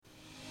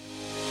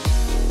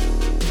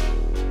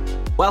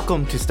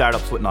Welcome to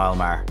Startups with Niall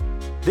Maher.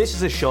 This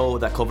is a show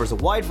that covers a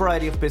wide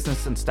variety of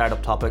business and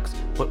startup topics,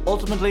 but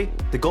ultimately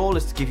the goal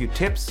is to give you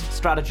tips,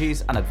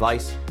 strategies and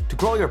advice to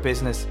grow your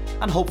business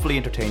and hopefully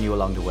entertain you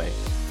along the way.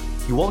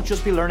 You won't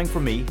just be learning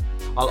from me,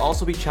 I'll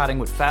also be chatting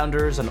with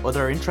founders and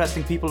other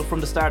interesting people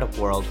from the startup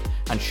world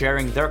and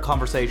sharing their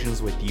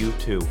conversations with you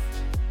too.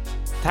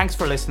 Thanks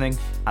for listening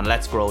and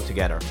let's grow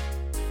together.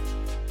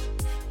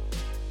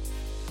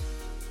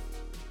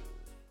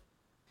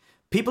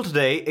 People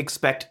today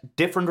expect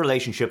different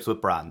relationships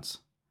with brands.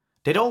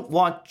 They don't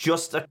want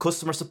just a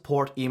customer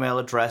support email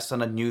address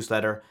and a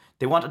newsletter.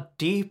 They want a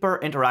deeper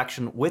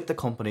interaction with the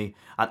company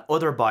and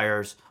other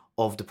buyers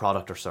of the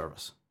product or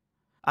service.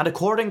 And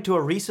according to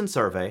a recent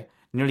survey,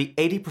 nearly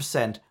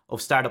 80%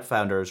 of startup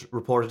founders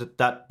reported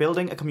that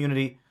building a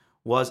community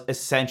was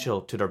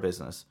essential to their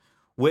business,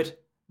 with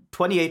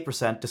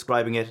 28%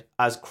 describing it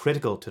as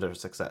critical to their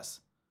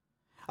success.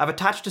 I've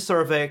attached a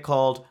survey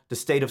called The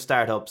State of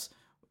Startups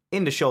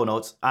in the show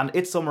notes, and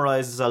it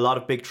summarizes a lot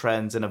of big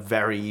trends in a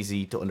very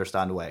easy to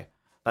understand way.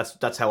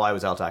 That's how I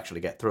was able to actually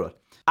get through it.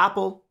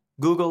 Apple,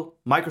 Google,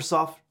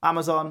 Microsoft,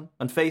 Amazon,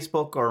 and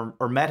Facebook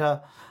or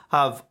Meta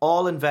have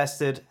all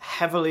invested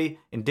heavily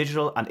in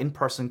digital and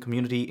in-person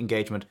community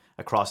engagement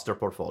across their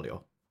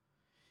portfolio.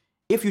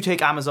 If you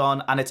take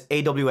Amazon and its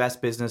AWS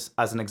business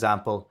as an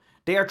example,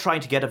 they are trying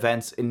to get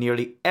events in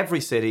nearly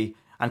every city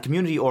and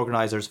community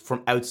organizers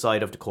from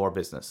outside of the core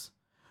business.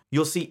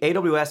 You'll see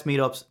AWS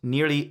meetups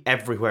nearly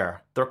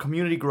everywhere. Their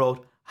community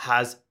growth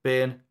has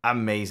been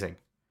amazing.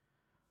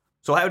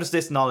 So how does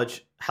this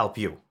knowledge help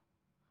you?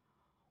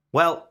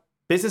 Well,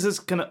 businesses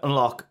can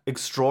unlock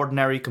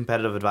extraordinary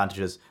competitive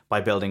advantages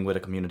by building with a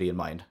community in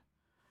mind.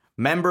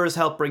 Members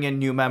help bring in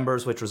new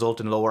members, which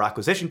result in lower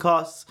acquisition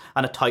costs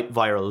and a tight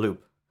viral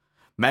loop.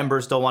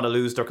 Members don't want to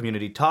lose their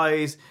community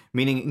ties,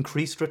 meaning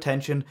increased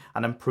retention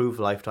and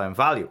improved lifetime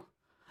value.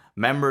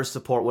 Members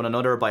support one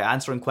another by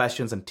answering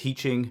questions and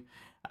teaching,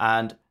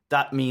 and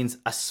that means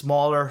a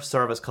smaller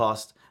service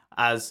cost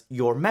as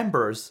your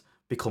members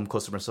become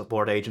customer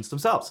support agents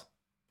themselves.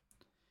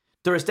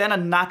 There is then a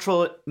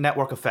natural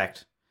network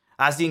effect.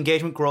 As the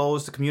engagement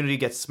grows, the community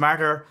gets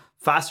smarter,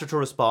 faster to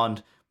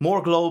respond,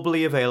 more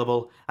globally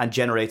available, and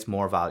generates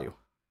more value.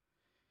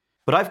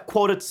 But I've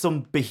quoted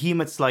some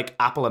behemoths like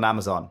Apple and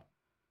Amazon.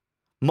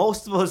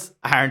 Most of us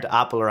aren't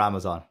Apple or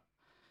Amazon.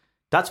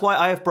 That's why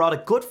I have brought a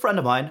good friend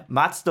of mine,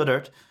 Matt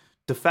Studdert,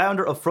 the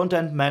founder of Front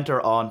End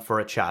Mentor, on for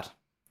a chat.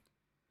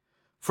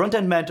 Front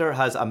End Mentor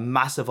has a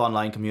massive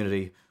online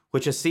community,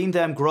 which has seen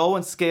them grow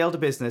and scale the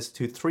business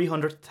to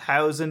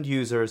 300,000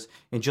 users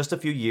in just a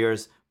few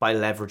years by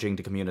leveraging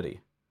the community.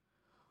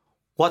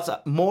 What's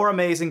more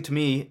amazing to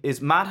me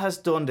is Matt has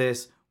done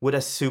this with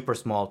a super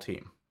small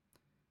team.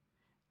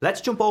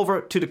 Let's jump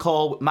over to the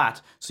call with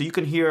Matt so you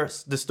can hear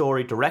the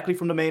story directly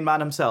from the main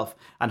man himself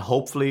and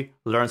hopefully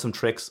learn some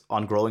tricks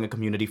on growing a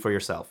community for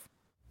yourself.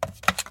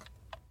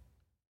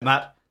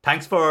 Matt,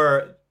 thanks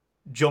for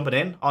jumping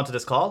in onto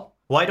this call.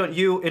 Why don't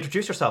you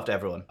introduce yourself to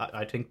everyone?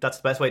 I think that's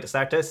the best way to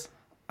start this.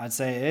 I'd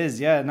say it is.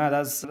 Yeah, no,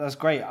 that's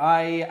great.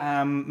 I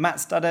am Matt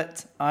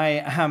Studdert.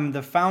 I am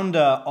the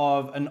founder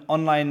of an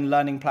online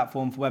learning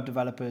platform for web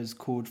developers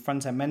called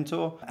Front End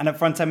Mentor. And at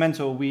Front End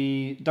Mentor,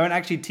 we don't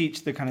actually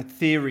teach the kind of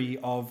theory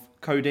of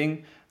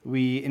coding.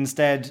 We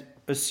instead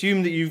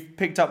assume that you've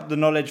picked up the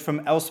knowledge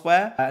from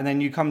elsewhere, and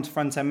then you come to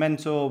Front End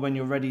Mentor when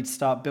you're ready to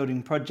start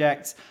building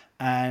projects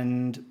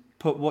and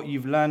put what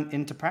you've learned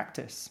into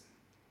practice.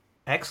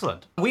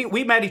 Excellent.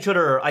 We met each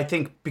other, I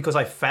think, because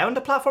I found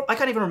the platform. I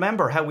can't even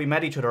remember how we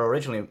met each other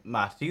originally,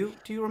 Matt. Do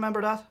you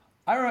remember that?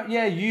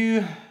 Yeah,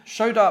 you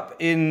showed up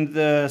in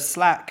the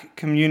Slack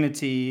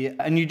community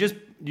and you just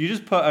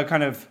put a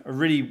kind of a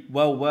really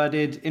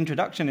well-worded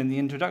introduction in the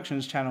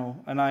introductions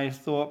channel. And I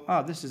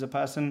thought, this is a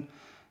person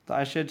that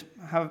I should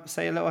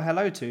say a little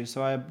hello to.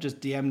 So I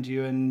just DM'd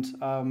you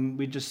and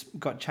we just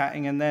got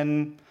chatting and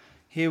then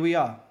here we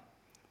are.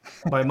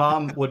 My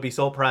mom would be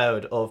so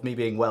proud of me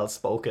being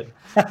well-spoken.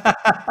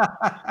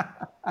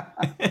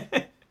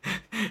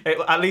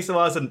 At least it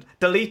wasn't,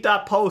 delete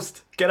that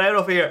post, get out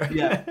of here.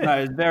 Yeah, no,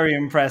 it's very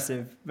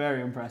impressive,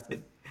 very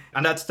impressive.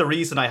 And that's the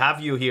reason I have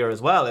you here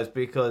as well, is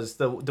because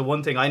the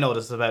one thing I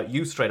noticed about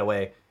you straight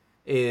away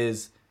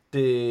is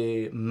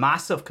the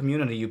massive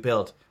community you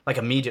built, like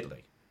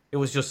immediately. It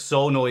was just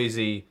so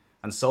noisy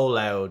and so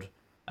loud.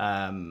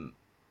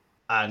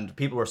 And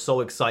people were so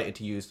excited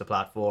to use the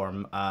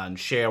platform and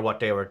share what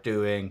they were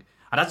doing.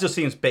 And that just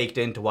seems baked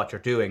into what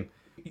you're doing.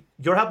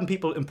 You're helping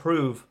people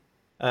improve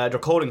their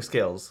coding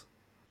skills,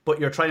 but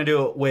you're trying to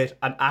do it with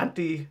an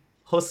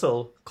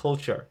anti-hustle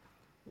culture.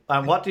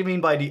 And what do you mean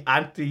by the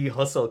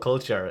anti-hustle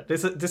culture?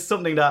 This is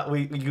something that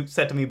you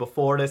said to me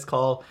before this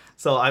call.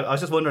 So I was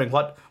just wondering,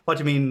 what do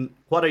you mean?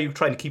 What are you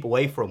trying to keep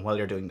away from while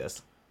you're doing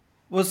this?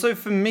 Well, so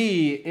for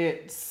me,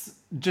 it's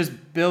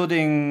just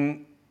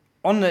building...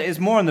 it's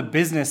more on the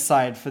business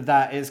side for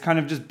that. It's kind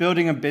of just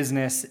building a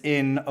business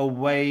in a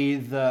way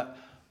that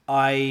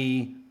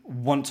I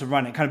want to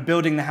run it, kind of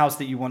building the house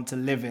that you want to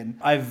live in.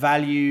 I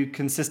value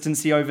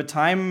consistency over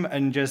time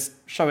and just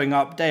showing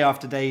up day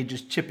after day,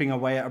 just chipping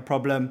away at a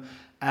problem.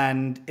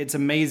 And it's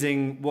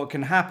amazing what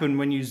can happen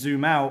when you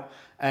zoom out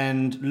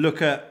and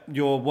look at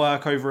your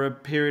work over a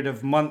period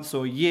of months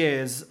or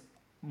years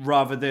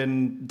rather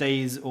than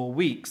days or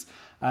weeks,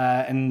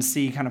 and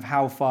see kind of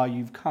how far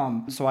you've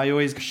come. So I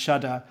always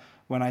shudder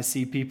when I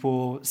see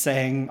people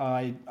saying,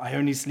 I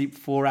only sleep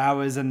 4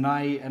 hours a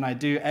night and I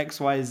do X,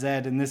 Y, Z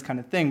and this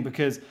kind of thing,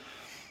 because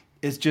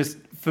it's just,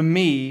 for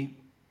me,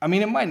 I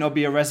mean, it might not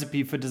be a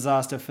recipe for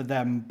disaster for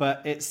them,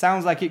 but it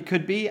sounds like it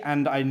could be,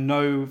 and I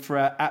know for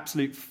an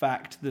absolute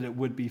fact that it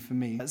would be for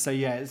me. So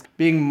yeah, it's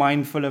being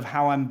mindful of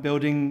how I'm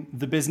building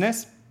the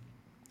business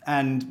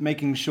and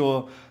making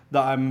sure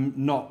that I'm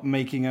not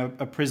making a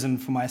prison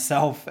for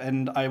myself.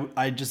 And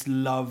I just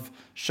love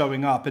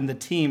showing up, and the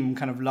team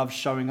kind of loves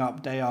showing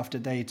up day after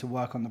day to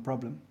work on the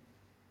problem.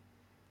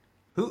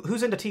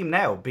 Who's in the team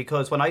now?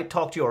 Because when I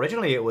talked to you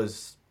originally, it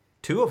was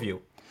 2 of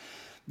you.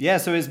 Yeah,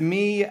 so it's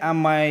me and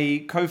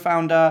my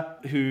co-founder,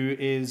 who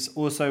is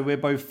also, we're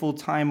both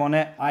full-time on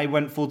it. I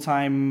went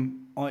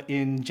full-time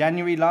in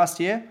January last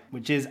year,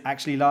 which is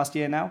actually last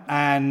year now.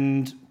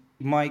 And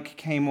Mike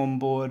came on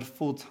board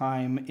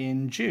full-time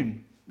in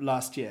June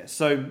last year.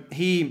 So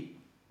he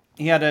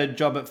had a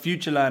job at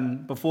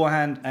FutureLearn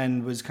beforehand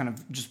and was kind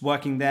of just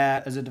working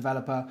there as a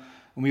developer.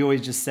 And we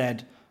always just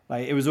said,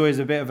 like, it was always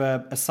a bit of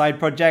a side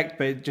project,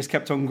 but it just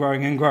kept on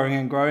growing and growing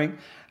and growing.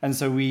 And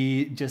so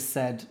we just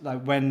said,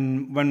 like,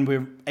 when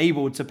we're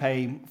able to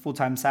pay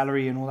full-time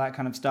salary and all that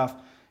kind of stuff,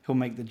 he'll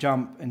make the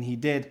jump, and he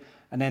did.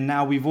 And then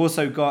now we've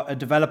also got a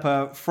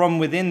developer from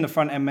within the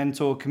Front-End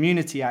Mentor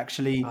community,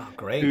 actually,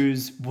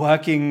 who's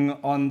working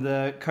on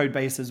the code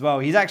base as well.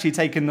 He's actually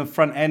taken the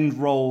front-end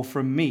role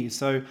from me.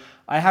 So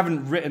I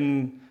haven't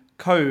written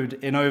code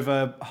in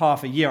over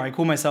half a year. I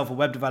call myself a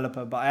web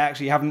developer, but I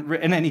actually haven't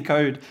written any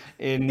code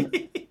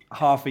in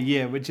half a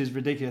year, which is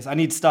ridiculous. I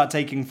need to start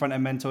taking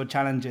Front-End Mentor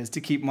challenges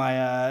to keep my...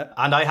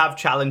 And I have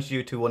challenged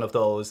you to one of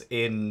those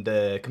in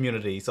the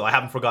community, so I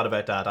haven't forgot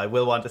about that. I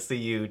will want to see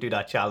you do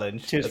that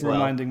challenge. Cheers for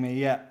reminding me,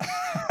 yeah.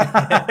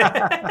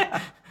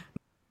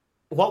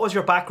 What was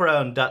your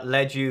background that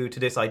led you to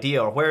this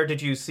idea, or where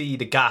did you see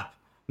the gap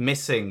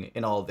missing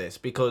in all this?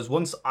 Because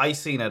once I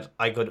seen it,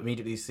 I could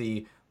immediately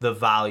see the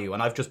value,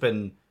 and I've just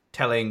been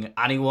telling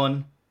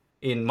anyone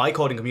in my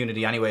coding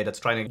community anyway that's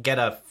trying to get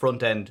a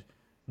front-end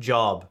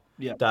job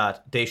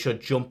that they should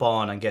jump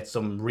on and get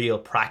some real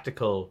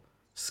practical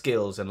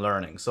skills and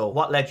learning. So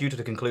what led you to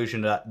the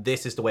conclusion that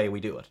this is the way we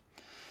do it?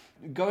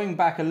 Going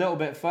back a little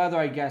bit further,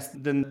 I guess,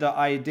 than the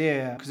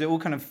idea, because it all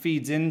kind of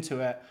feeds into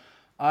it.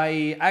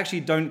 I actually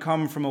don't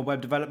come from a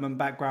web development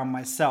background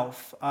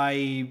myself.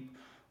 I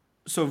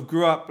sort of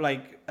grew up,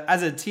 like,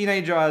 as a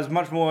teenager, I was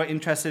much more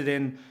interested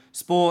in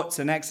sports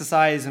and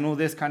exercise and all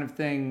this kind of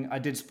thing. I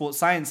did sports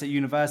science at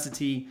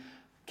university,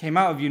 came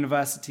out of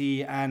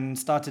university and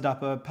started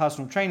up a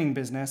personal training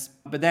business,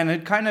 but then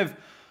had kind of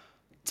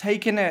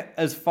taken it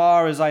as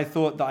far as I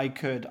thought that I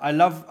could. I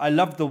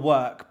love the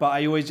work, but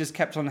I always just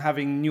kept on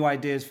having new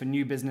ideas for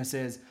new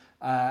businesses,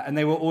 and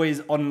they were always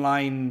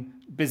online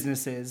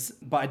businesses,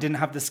 but I didn't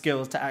have the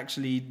skills to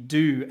actually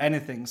do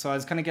anything. So I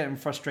was kind of getting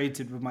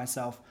frustrated with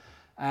myself,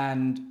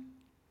 and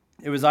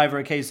it was either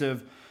a case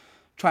of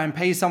try and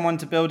pay someone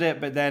to build it,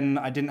 but then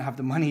I didn't have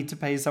the money to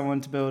pay someone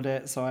to build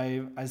it. So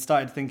I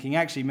started thinking,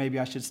 actually, maybe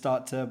I should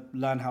start to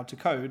learn how to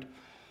code.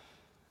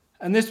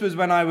 And this was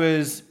when I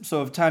was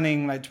sort of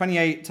turning like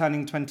 28,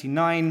 turning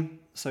 29,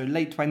 so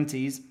late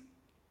 20s.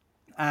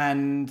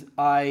 And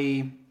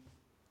I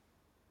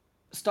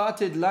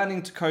started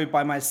learning to code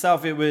by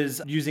myself. It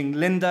was using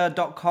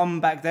lynda.com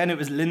back then. It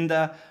was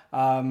Lynda,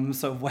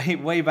 so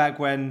way back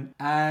when.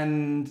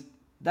 And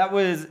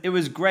it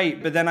was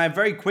great. But then I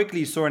very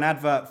quickly saw an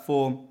advert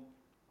for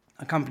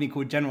a company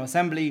called General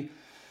Assembly,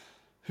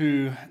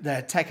 who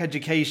they're tech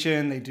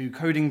education, they do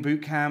coding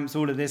boot camps,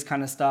 all of this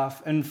kind of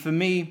stuff. And for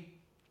me,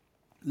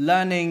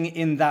 learning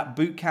in that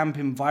bootcamp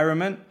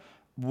environment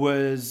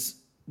was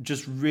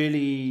just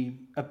really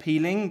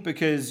appealing,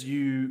 because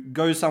you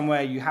go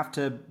somewhere, you have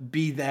to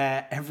be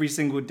there every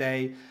single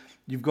day.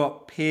 You've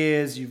got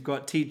peers, you've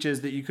got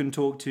teachers that you can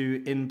talk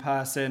to in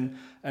person.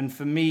 And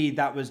for me,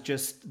 that was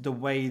just the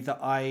way that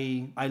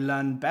I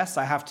learned best.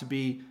 I have to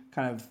be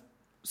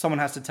someone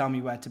has to tell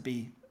me where to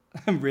be,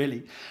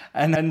 really.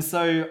 And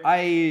so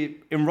I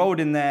enrolled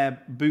in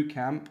their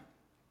bootcamp,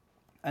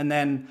 and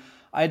then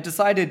I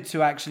decided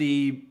to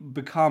actually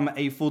become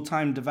a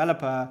full-time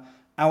developer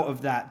out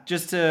of that,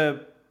 just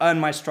to earn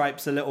my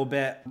stripes a little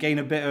bit, gain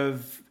a bit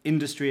of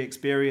industry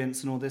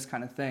experience and all this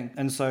kind of thing.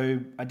 And so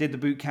I did the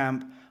boot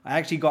camp. I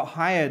actually got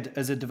hired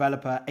as a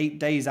developer 8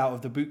 days out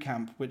of the boot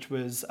camp, which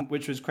was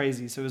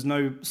crazy. So it was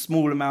no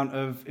small amount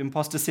of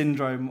imposter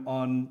syndrome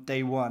on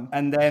day one.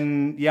 And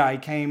then, I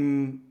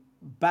came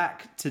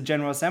back to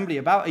General Assembly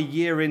about a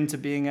year into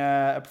being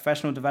a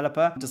professional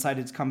developer.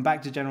 Decided to come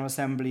back to General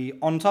Assembly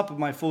on top of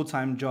my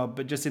full-time job,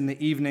 but just in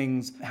the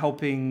evenings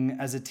helping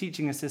as a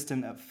teaching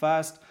assistant at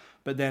first,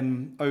 But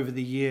then over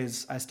the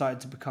years, I started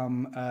to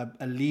become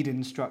a lead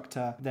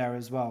instructor there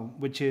as well,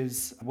 which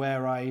is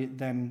where I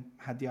then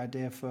had the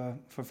idea for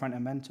Front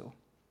End Mentor.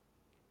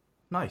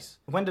 Nice.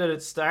 When did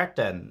it start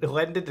then?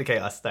 When did the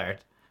chaos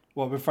start?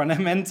 Well, with Front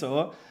End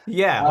Mentor.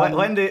 Yeah,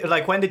 when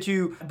did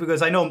you,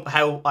 because I know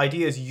how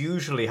ideas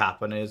usually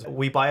happen is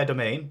we buy a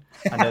domain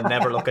and then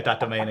never look at that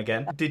domain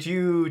again. Did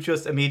you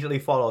just immediately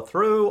follow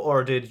through,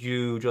 or did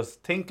you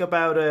just think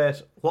about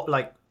it?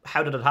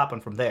 How did it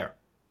happen from there?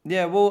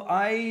 Yeah, well,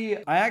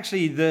 I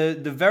actually, the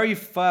very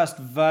first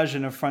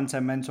version of Front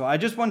End Mentor, I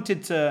just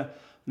wanted to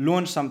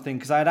launch something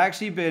because I'd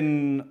actually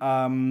been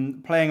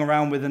playing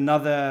around with an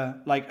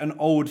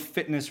old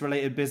fitness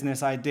related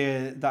business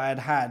idea that I'd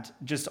had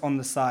just on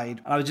the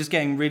side. And I was just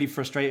getting really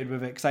frustrated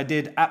with it because I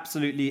did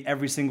absolutely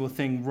every single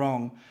thing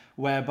wrong,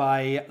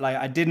 whereby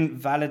I didn't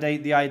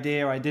validate the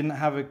idea, I didn't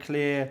have a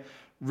clear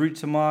route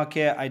to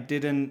market, I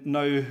didn't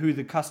know who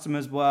the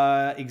customers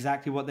were,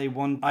 exactly what they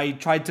want. I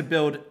tried to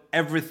build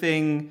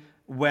everything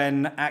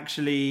when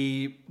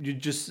actually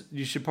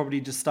you should probably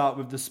just start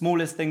with the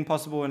smallest thing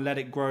possible and let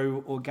it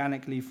grow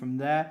organically from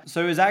there.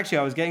 So it was actually,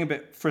 I was getting a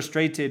bit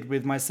frustrated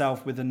with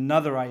myself with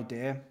another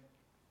idea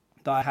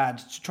that I had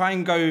to try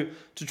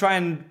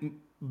and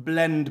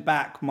blend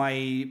back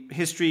my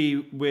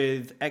history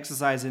with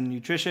exercise and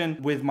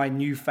nutrition with my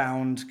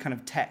newfound kind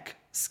of tech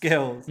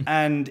skills,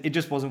 and it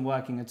just wasn't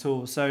working at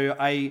all. So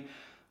I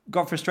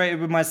got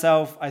frustrated with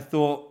myself. I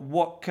thought,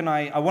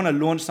 I want to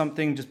launch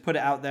something, just put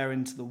it out there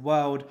into the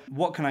world.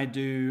 What can I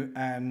do?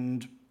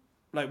 And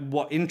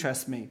what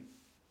interests me?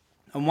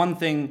 And one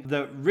thing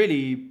that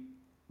really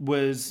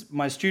was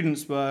my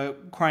students were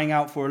crying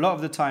out for a lot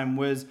of the time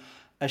was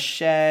a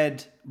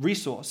shared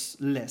resource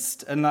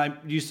list. And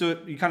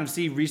you kind of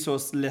see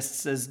resource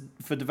lists as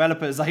for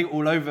developers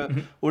all over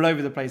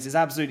the place. It's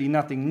absolutely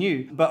nothing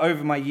new. But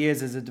over my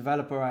years as a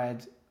developer, I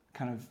had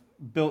kind of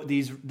built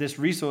this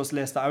resource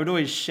list that I would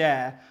always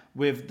share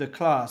with the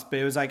class. But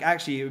it was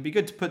actually, it would be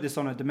good to put this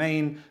on a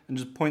domain and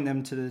just point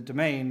them to the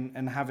domain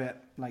and have it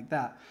like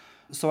that.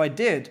 So I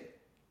did.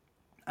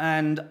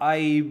 And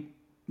I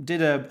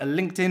did a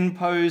LinkedIn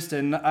post,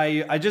 and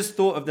I just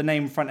thought of the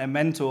name Front End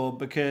Mentor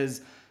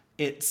because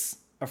it's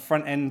a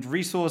front end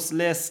resource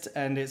list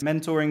and it's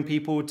mentoring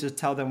people to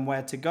tell them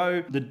where to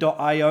go. The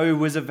 .io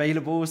was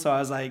available, so I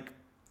was like,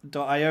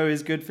 .io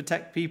is good for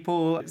tech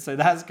people, so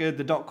that's good.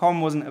 The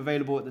 .com wasn't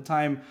available at the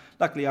time.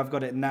 Luckily, I've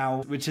got it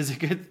now, which is a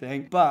good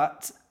thing.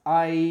 But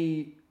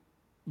I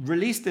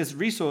released this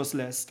resource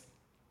list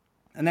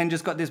and then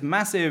just got this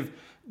massive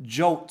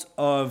jolt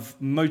of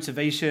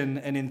motivation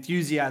and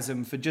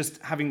enthusiasm for just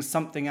having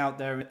something out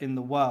there in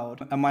the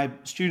world. And my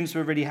students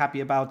were really happy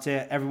about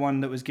it.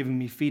 Everyone that was giving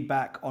me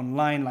feedback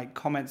online, like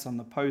comments on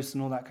the posts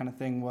and all that kind of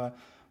thing, were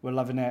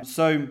loving it.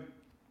 So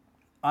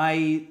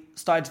I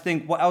started to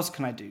think, what else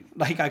can I do?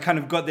 I kind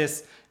of got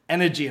this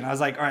energy and I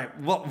was like, all right,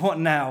 what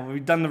now?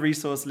 We've done the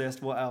resource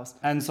list, what else?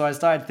 And so I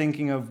started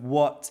thinking of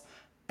what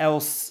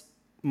else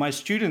my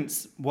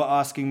students were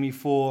asking me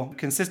for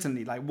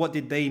consistently, what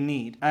did they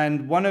need?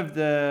 And one of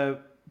the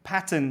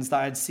patterns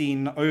that I'd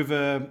seen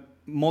over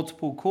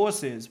multiple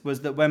courses was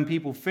that when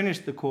people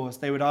finished the course,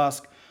 they would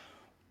ask,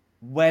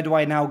 where do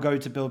I now go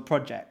to build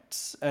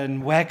projects?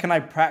 And where can I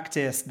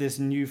practice this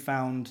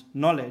newfound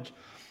knowledge?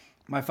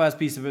 My first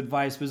piece of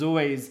advice was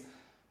always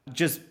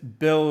just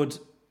build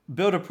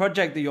a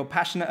project that you're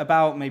passionate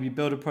about, maybe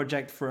build a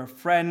project for a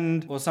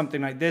friend or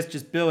something like this,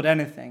 just build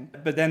anything.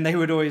 But then they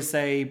would always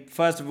say,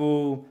 first of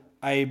all,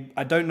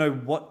 I don't know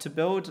what to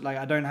build,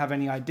 I don't have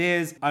any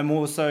ideas.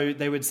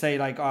 They would say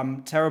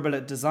I'm terrible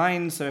at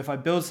design, so if I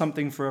build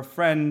something for a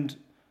friend,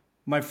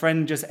 my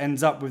friend just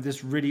ends up with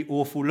this really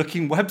awful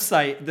looking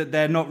website that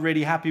they're not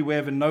really happy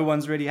with and no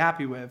one's really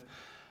happy with.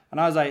 And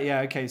I was like,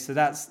 yeah, okay, so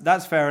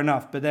that's fair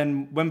enough. But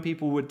then when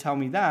people would tell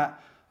me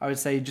that, I would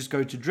say just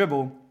go to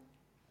Dribbble.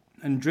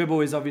 And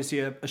Dribbble is obviously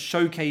a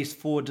showcase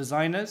for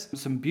designers.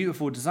 Some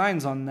beautiful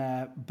designs on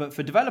there. But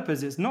for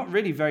developers, it's not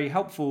really very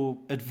helpful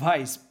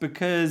advice,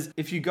 because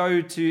if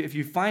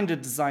you find a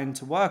design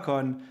to work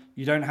on,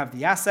 you don't have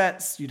the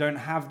assets, you don't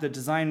have the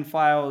design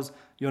files,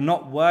 you're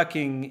not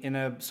working in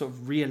a sort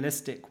of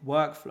realistic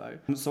workflow.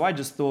 So I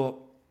just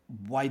thought,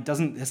 why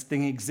doesn't this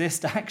thing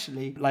exist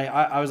actually?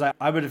 I was like,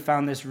 I would have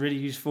found this really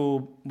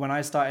useful when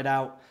I started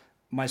out.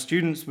 My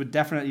students would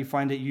definitely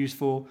find it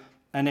useful.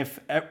 And if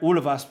all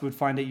of us would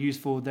find it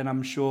useful, then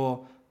I'm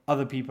sure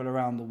other people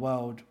around the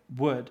world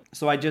would.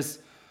 So I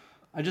just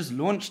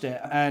launched it,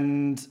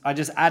 and I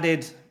just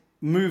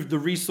moved the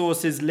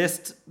resources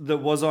list that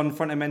was on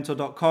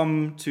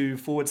frontendmentor.com to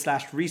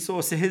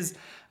 /resources.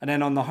 And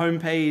then on the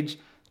homepage,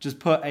 just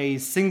put a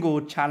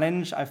single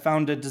challenge. I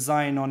found a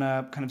design on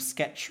a kind of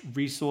sketch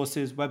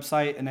resources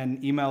website and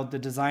then emailed the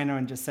designer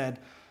and just said,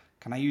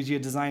 can I use your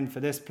design for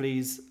this,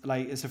 please?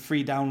 It's a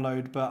free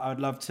download, but I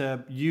would love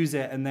to use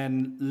it and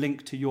then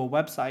link to your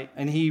website.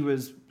 And he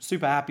was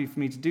super happy for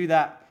me to do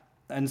that.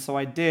 And so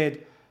I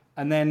did.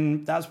 And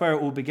then that's where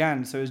it all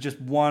began. So it was just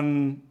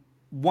one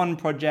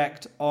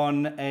project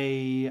on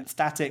a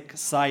static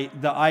site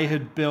that I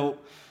had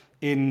built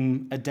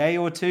in a day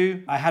or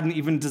two. I hadn't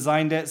even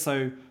designed it,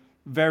 so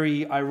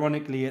very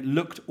ironically, it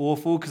looked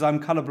awful because I'm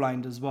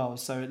colorblind as well.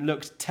 So it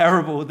looked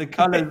terrible. The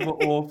colors were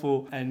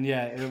awful, and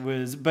yeah,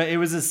 but it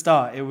was a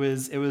start. It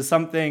was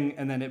something,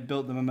 and then it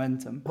built the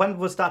momentum. When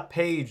was that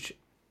page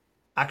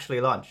actually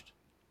launched?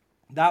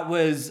 That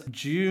was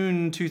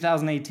June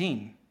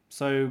 2018.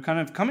 So kind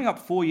of coming up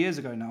 4 years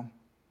ago now.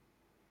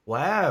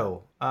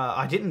 Wow.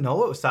 I didn't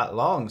know it was that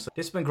long. So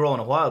this has been growing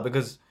a while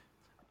because,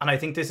 and I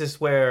think this is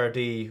where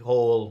the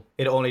whole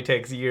 "it only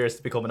takes years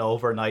to become an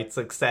overnight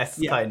success"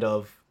 kind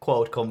of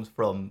quote comes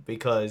from,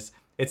 because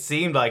it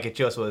seemed like it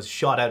just was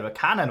shot out of a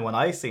cannon when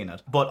I seen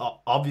it. But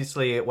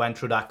obviously it went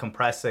through that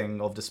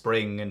compressing of the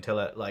spring until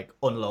it like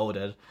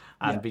unloaded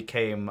and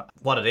became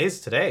what it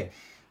is today.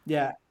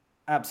 Yeah,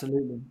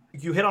 absolutely.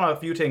 You hit on a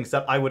few things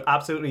that I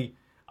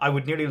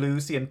would nearly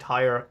lose the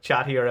entire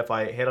chat here if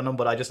I hit on them,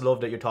 but I just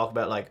love that you talk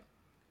about like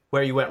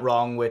where you went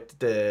wrong with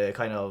the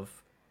kind of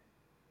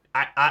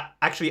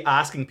actually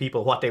asking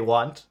people what they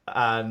want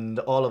and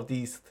all of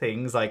these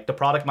things. Like the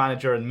product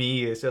manager and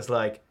me is just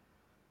like,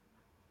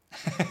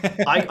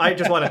 I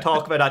just want to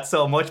talk about that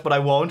so much, but I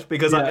won't,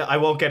 because I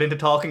won't get into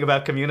talking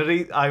about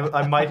community.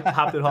 I might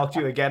have to talk to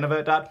you again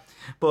about that.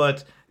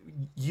 But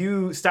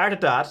you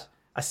started that,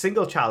 a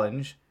single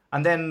challenge,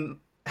 and then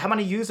how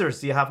many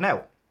users do you have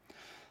now?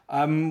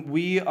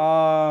 We've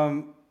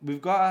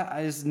got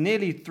it's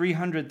nearly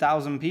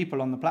 300,000 people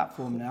on the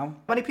platform now.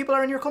 How many people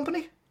are in your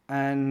company?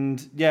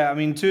 And yeah, I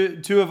mean,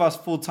 two of us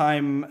full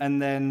time,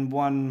 and then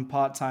one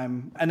part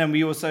time, and then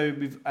we've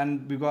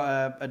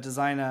got a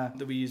designer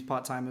that we use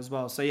part time as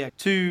well. So yeah,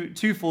 two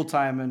full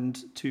time and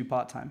two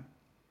part time.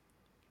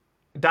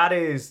 That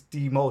is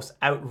the most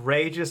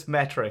outrageous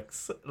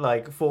metrics,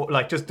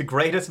 just the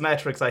greatest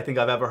metrics I think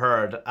I've ever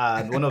heard.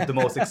 And one of the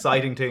most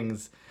exciting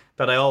things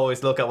that I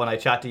always look at when I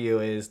chat to you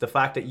is the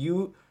fact that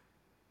you,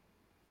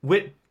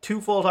 with two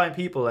full-time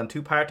people and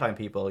two part-time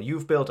people,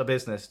 you've built a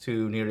business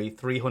to nearly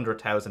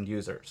 300,000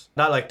 users.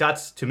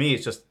 That's to me,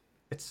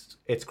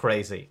 it's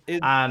crazy.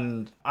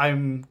 And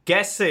I'm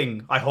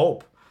guessing, I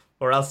hope,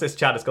 or else this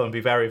chat is going to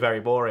be very,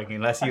 very boring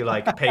unless you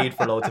like paid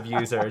for loads of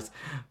users.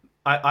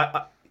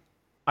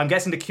 I'm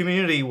guessing the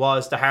community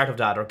was the heart of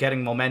that, or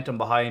getting momentum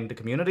behind the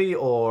community,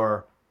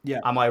 or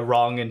am I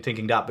wrong in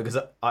thinking that? Because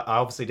I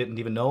obviously didn't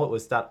even know it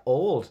was that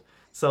old.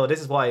 So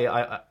this is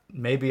why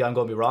maybe I'm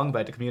going to be wrong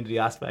about the community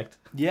aspect.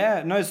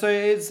 Yeah, no, so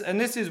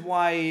this is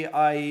why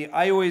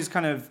I always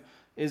kind of,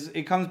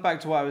 it comes back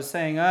to what I was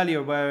saying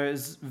earlier, where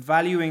it's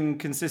valuing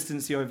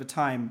consistency over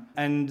time.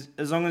 And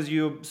as long as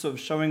you're sort of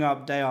showing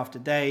up day after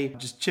day,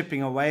 just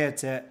chipping away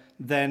at it,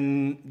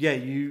 then yeah,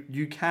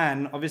 you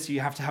can. Obviously,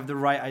 you have to have the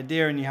right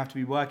idea, and you have to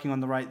be working on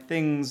the right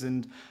things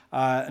and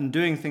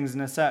doing things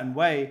in a certain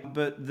way.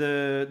 But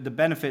the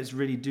benefits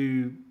really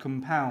do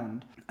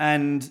compound.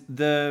 And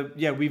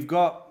we've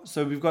got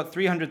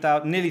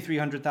 300,000, nearly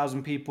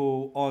 300,000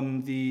 people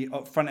on the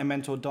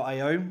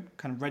frontendmentor.io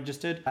kind of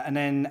registered. And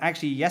then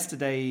actually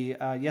yesterday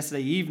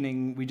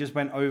evening, we just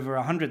went over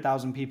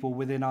 100,000 people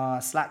within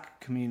our Slack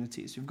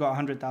community. So we've got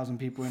 100,000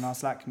 people in our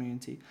Slack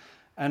community.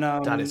 And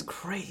that is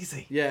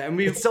crazy. Yeah, and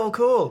it's so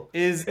cool.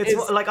 It's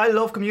like, I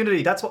love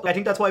community. I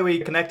think that's why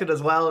we connected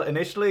as well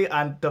initially.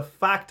 And the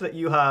fact that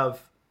you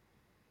have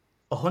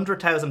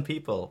 100,000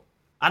 people,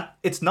 and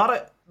it's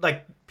not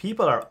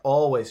people are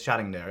always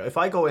chatting there. If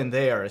I go in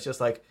there, it's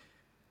just like,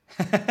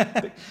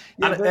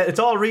 it's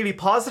all really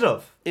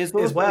positive as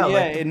well.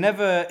 Yeah, it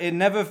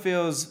never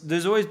feels.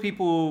 There's always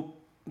people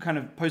kind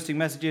of posting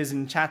messages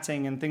and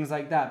chatting and things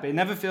like that, but it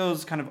never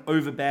feels kind of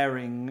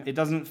overbearing. It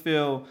doesn't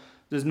feel.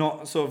 There's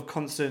not sort of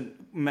constant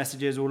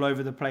messages all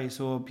over the place,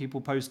 or people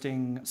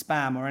posting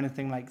spam or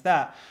anything like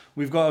that.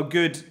 We've got a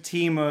good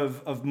team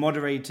of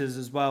moderators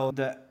as well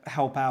that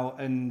help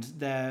out, and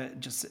they're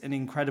just an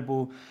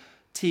incredible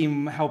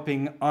team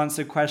helping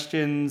answer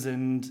questions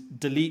and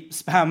delete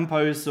spam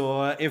posts,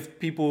 or if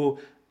people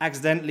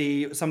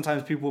accidentally,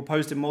 sometimes people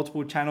post in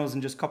multiple channels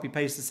and just copy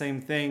paste the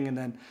same thing, and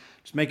then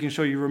just making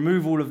sure you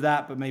remove all of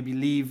that, but maybe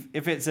leave,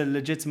 if it's a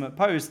legitimate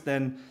post,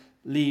 then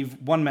leave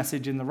one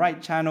message in the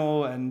right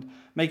channel, and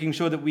making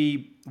sure that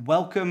we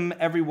welcome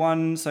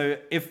everyone. So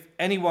if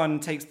anyone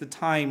takes the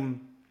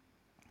time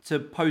to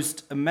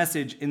post a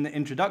message in the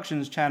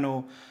introductions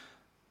channel,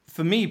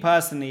 for me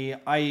personally,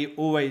 I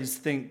always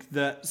think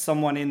that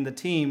someone in the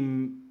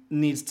team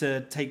needs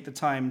to take the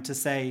time to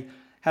say,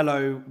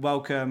 hello,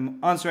 welcome,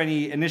 answer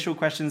any initial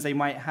questions they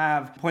might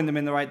have, point them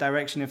in the right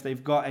direction if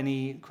they've got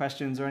any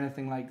questions or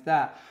anything like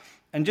that,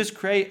 and just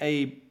create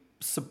a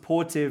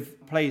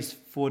supportive place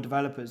for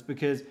developers.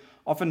 Because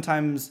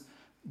oftentimes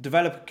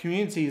developer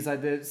communities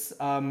like this,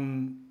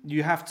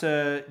 you have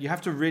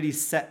to really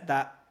set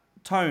that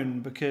tone,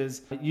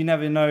 because you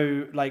never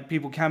know, like,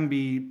 people can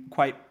be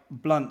quite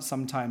blunt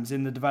sometimes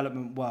in the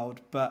development world,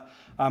 but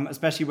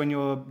especially when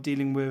you're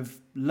dealing with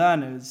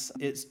learners,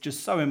 it's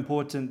just so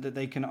important that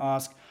they can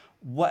ask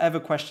whatever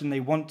question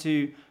they want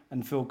to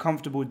and feel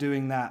comfortable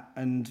doing that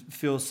and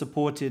feel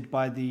supported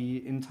by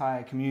the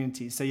entire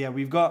community. So yeah,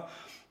 we've got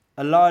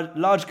a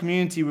large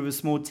community with a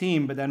small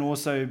team, but then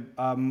also,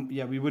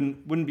 we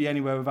wouldn't be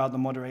anywhere without the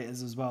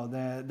moderators as well.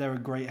 They're a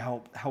great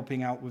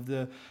helping out with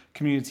the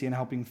community and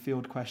helping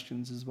field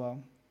questions as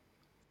well.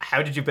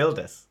 How did you build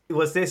this?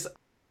 Was this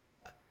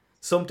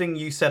something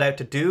you set out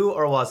to do,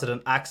 or was it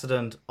an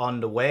accident on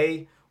the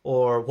way?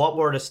 Or what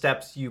were the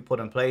steps you put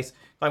in place?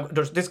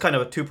 There's this kind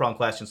of a two-pronged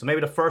question. So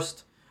maybe the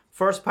first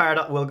part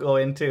that we'll go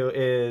into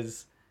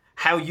is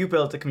how you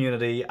built the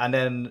community, and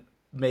then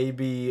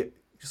maybe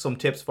some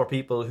tips for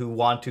people who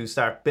want to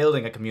start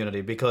building a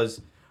community,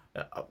 because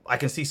I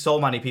can see so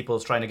many people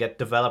trying to get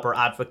developer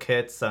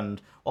advocates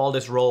and all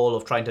this role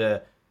of trying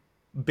to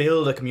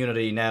build a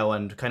community now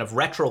and kind of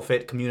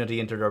retrofit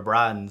community into their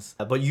brands.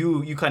 But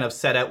you kind of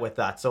set out with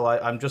that. So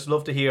I'm just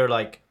love to hear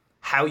like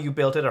how you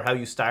built it or how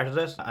you started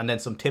it, and then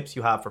some tips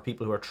you have for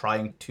people who are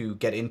trying to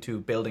get into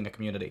building a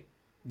community.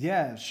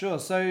 Yeah, sure.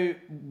 So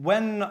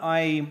when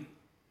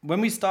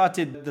we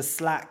started the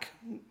Slack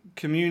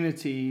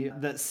community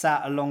that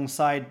sat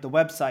alongside the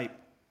website,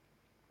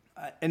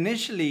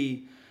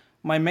 initially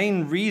my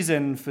main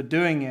reason for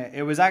doing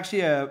it was actually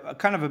a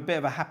kind of a bit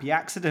of a happy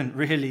accident,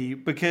 really,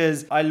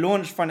 because I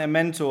launched Front-End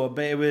Mentor,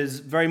 but it was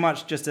very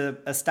much just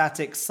a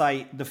static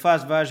site. The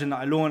first version that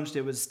I launched,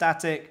 it was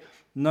static,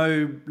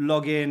 no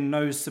login,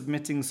 no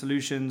submitting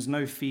solutions,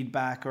 no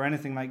feedback or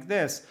anything like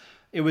this.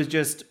 It was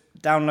just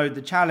download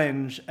the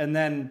challenge. And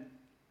then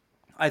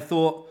I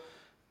thought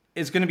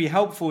it's going to be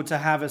helpful to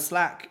have a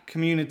Slack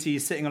community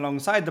sitting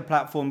alongside the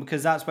platform,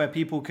 because that's where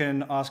people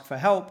can ask for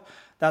help.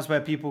 That's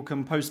where people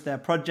can post their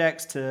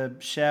projects to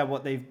share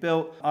what they've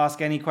built,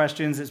 ask any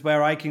questions. It's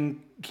where I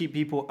can keep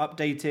people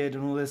updated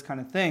and all this kind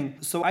of thing.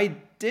 So I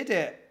did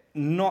it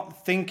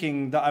not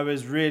thinking that I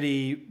was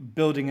really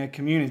building a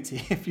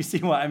community, if you see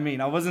what I mean.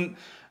 I wasn't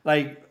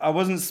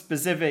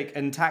specific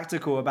and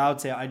tactical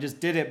about it. I just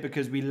did it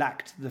because we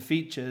lacked the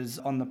features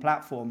on the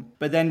platform.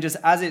 But then just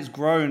as it's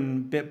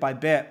grown bit by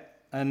bit,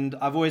 and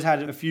I've always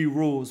had a few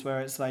rules where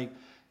it's like,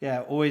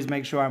 always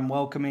make sure I'm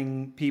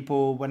welcoming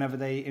people whenever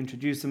they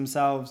introduce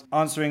themselves,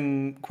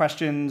 answering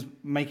questions,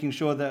 making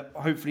sure that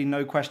hopefully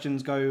no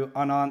questions go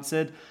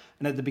unanswered.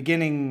 And at the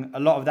beginning, a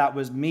lot of that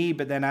was me,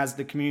 but then as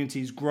the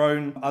community's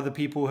grown, other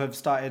people have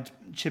started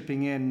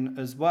chipping in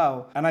as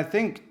well. And I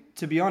think,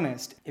 to be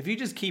honest, if you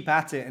just keep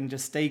at it and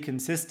just stay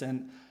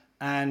consistent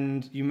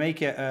and you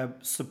make it a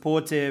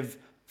supportive,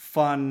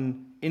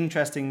 fun,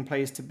 interesting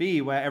place to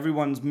be where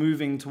everyone's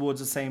moving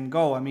towards the same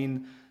goal. I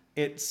mean,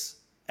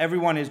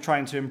 everyone is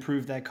trying to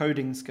improve their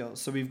coding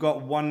skills. So we've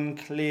got one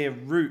clear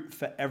route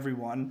for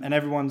everyone, and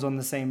everyone's on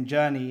the same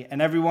journey.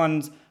 And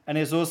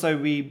it's also,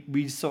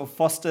 we sort of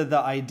foster the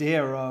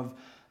idea of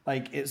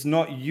like, it's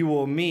not you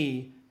or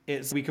me,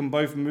 it's we can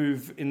both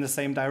move in the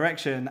same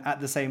direction at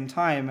the same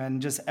time,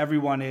 and just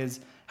everyone is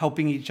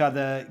helping each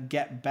other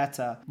get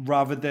better,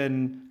 rather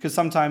than, because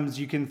sometimes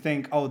you can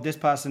think, oh, this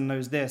person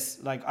knows this,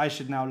 like I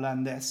should now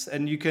learn this.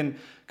 And you can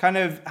kind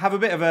of have a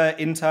bit of an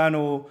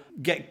internal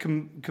get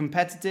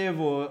competitive,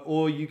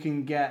 or you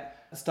can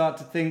start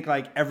to think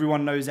like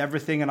everyone knows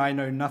everything and I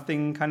know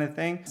nothing kind of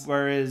thing.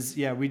 Whereas,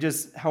 we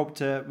just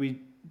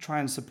we try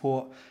and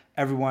support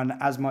everyone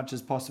as much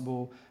as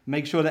possible.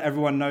 Make sure that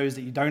everyone knows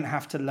that you don't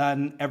have to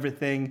learn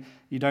everything.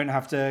 You don't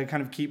have to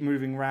kind of keep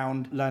moving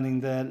around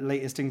learning the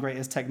latest and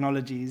greatest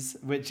technologies,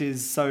 which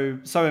is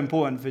so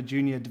important for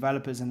junior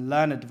developers and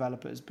learner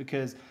developers,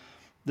 because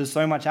there's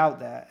so much out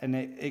there, and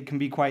it can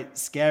be quite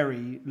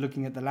scary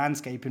looking at the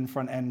landscape in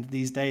front end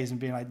these days and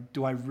being like,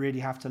 do I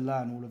really have to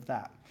learn all of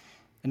that?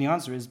 And the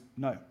answer is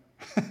no.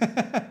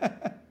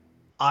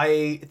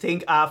 I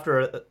think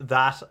after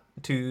that,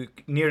 to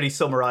nearly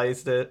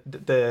summarize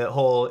the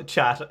whole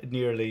chat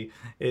nearly,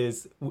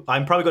 is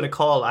I'm probably going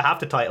to I have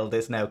to title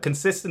this now,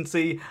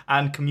 Consistency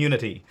and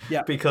Community.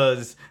 Yeah.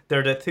 Because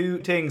they're the two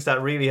things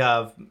that really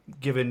have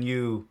given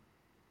you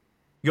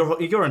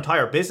your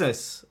entire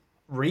business,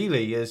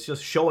 really, is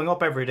just showing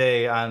up every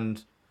day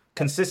and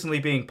consistently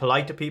being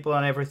polite to people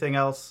and everything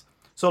else.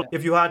 So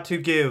if you had to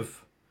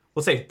give,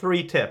 we'll say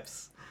three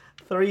tips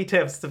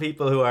to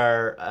people who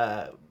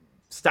are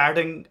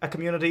starting a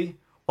community,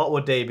 what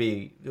would they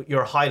be?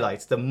 Your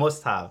highlights, the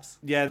must-haves.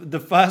 Yeah, the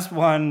first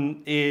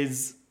one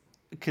is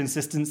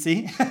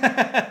consistency.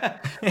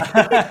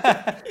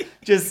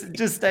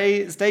 just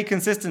stay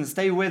consistent,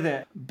 stay with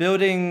it.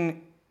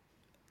 Building,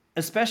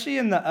 especially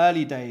in the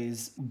early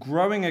days,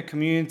 growing a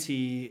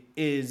community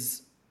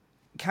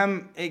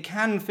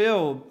can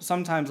feel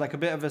sometimes like a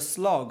bit of a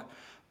slog,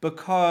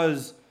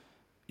 because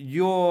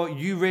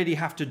you really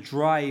have to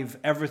drive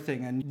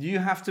everything, and you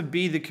have to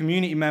be the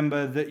community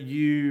member that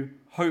you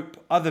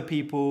hope other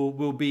people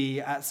will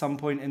be at some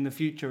point in the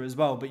future as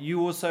well. But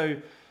you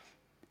also,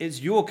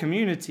 it's your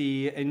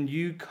community, and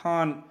you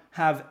can't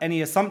have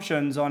any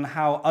assumptions on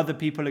how other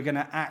people are going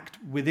to act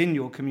within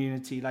your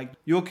community. Like,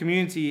 your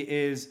community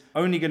is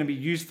only going to be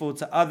useful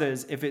to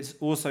others if it's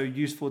also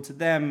useful to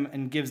them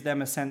and gives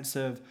them a sense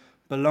of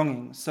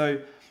belonging.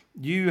 So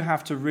you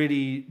have to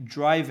really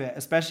drive it,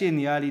 especially in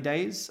the early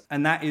days.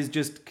 And that is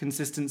just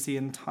consistency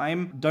and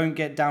time. Don't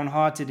get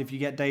downhearted if you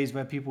get days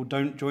where people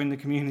don't join the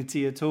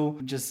community at all.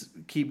 Just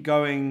keep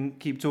going,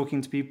 keep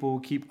talking to people,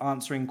 keep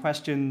answering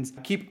questions,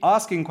 keep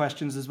asking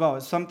questions as well.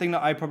 It's something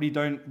that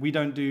we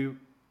don't do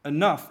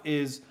enough,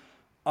 is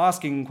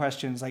asking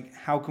questions like,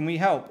 how can we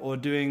help? Or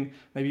doing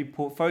maybe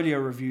portfolio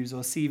reviews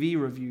or CV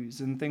reviews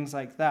and things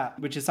like that,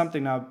 which is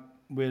something now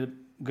we're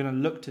going to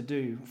look to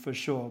do for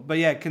sure. But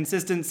yeah,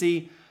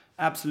 consistency,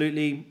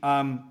 absolutely.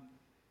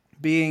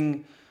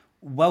 Being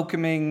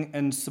welcoming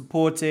and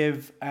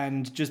supportive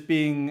and just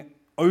being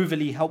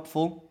overly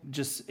helpful.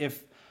 Just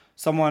if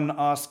someone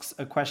asks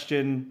a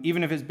question,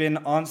 even if it's been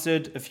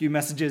answered a few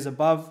messages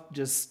above,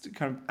 just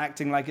kind of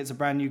acting like it's a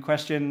brand new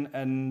question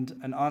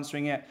and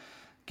answering it,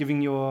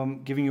 giving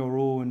your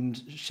all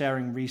and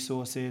sharing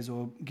resources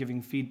or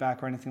giving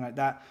feedback or anything like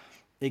that.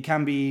 It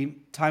can be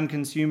time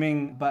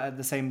consuming, but at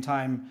the same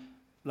time,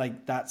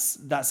 like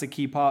that's a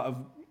key part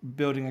of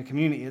building a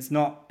community. It's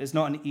not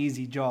an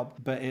easy job,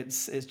 but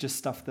it's just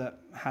stuff that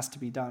has to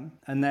be done.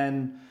 And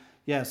then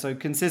so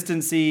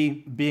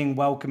consistency, being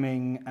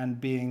welcoming, and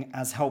being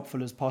as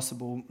helpful as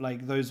possible.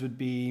 Like those would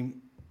be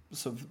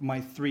sort of my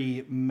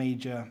three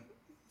major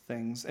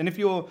things. And if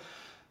you're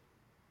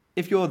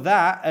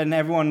that and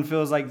everyone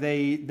feels like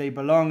they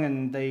belong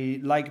and they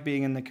like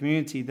being in the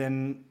community,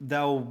 then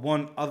they'll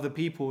want other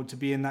people to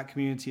be in that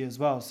community as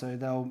well. So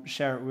they'll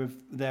share it with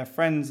their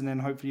friends, and then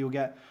hopefully you'll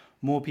get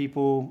more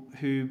people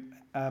who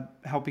are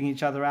helping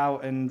each other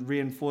out and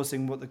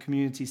reinforcing what the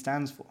community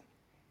stands for.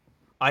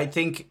 I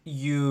think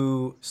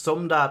you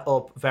summed that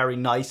up very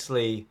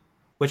nicely,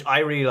 which I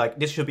really like.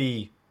 This should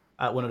be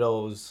one of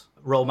those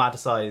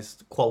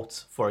romanticized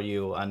quotes for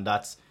you, and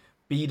that's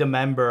be the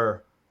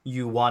member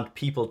you want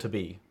people to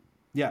be.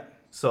 Yeah.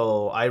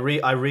 So I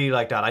really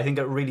like that. I think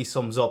it really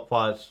sums up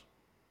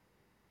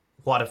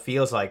what it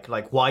feels like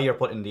why you're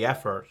putting the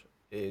effort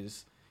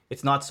is.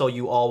 It's not so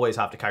you always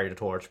have to carry the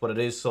torch, but it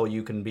is so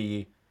you can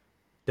be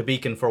the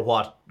beacon for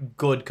what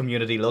good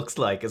community looks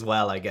like as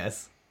well, I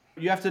guess.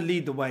 You have to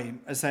lead the way,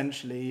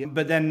 essentially.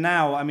 But then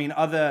now, I mean,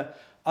 other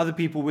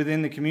people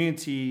within the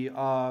community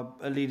are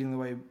leading the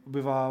way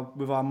with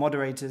our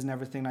moderators and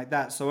everything like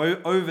that.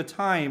 So over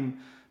time,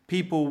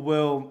 people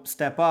will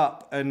step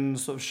up and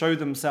sort of show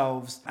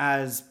themselves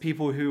as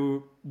people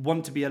who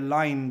want to be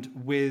aligned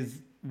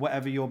with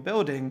whatever you're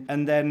building.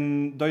 And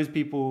then those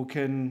people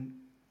can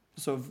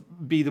sort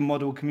of be the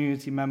model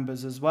community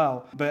members as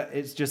well. But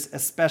it's just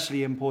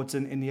especially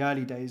important in the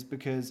early days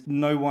because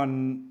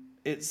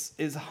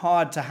it's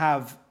hard to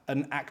have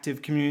an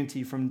active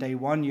community from day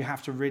one. You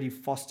have to really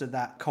foster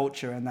that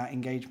culture and that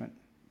engagement.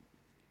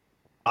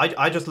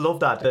 I just love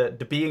that,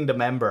 the being the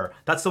member.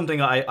 That's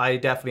something I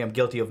definitely am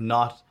guilty of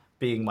not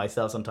being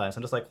myself sometimes.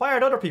 I'm just like, why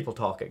aren't other people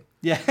talking?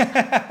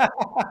 Yeah.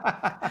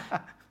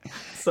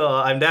 So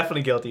I'm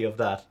definitely guilty of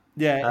that.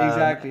 Yeah,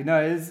 exactly.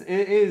 No, it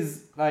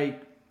is.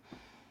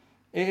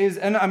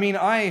 And I mean,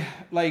 I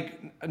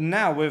like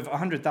now with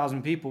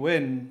 100,000 people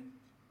in,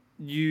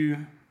 you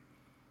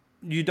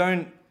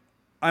don't,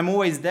 I'm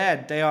always there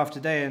day after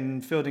day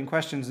and fielding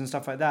questions and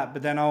stuff like that.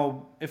 But then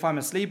if I'm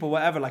asleep or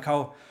whatever, like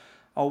I'll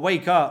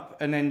wake up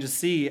and then just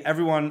see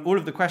all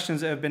of the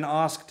questions that have been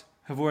asked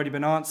have already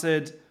been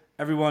answered.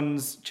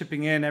 Everyone's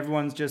chipping in.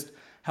 Everyone's just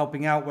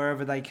helping out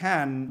wherever they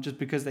can, just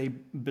because they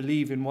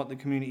believe in what the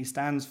community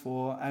stands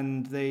for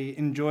and they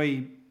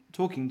enjoy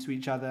talking to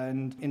each other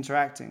and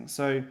interacting.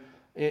 So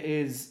it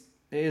is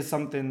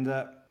something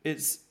that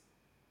it's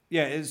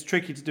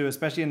tricky to do,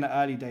 especially in the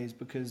early days,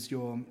 because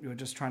you're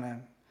just trying to,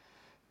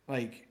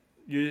 like,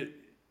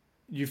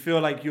 you feel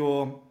like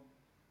you're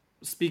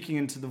speaking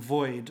into the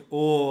void,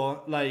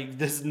 or like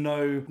there's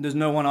no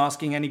one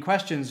asking any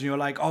questions, and you're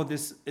like, oh,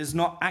 this is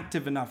not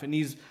active enough.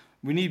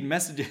 We need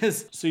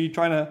messages. So you're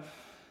trying to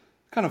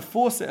kind of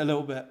force it a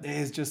little bit.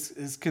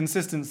 It's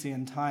consistency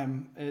and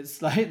time.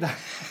 It's like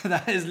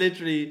that is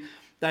literally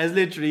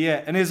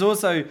it. And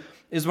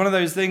it's one of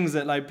those things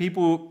that like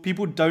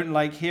people don't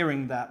like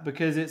hearing that,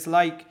 because it's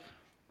like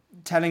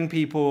telling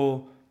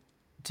people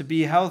to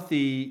be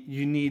healthy,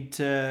 you need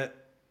to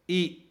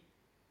eat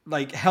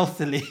like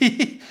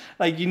healthily.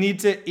 Like you need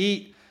to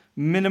eat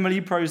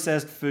minimally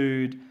processed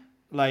food,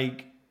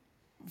 like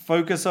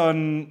focus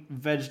on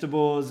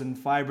vegetables and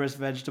fibrous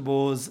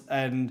vegetables,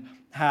 and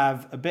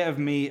have a bit of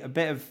meat, a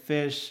bit of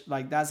fish.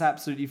 Like that's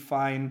absolutely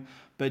fine,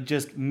 but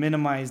just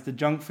minimize the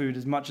junk food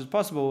as much as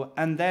possible,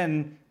 and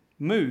then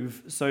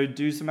move. So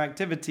do some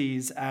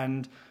activities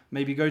and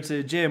maybe go to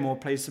the gym or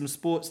play some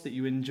sports that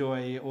you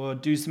enjoy, or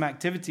do some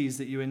activities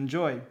that you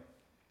enjoy.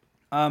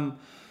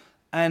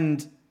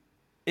 And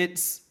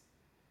it's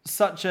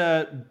such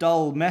a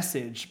dull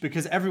message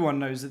because everyone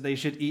knows that they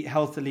should eat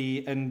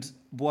healthily and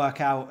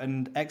work out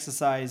and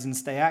exercise and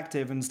stay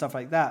active and stuff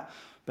like that.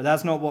 But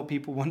that's not what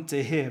people want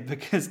to hear,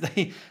 because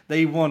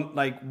they want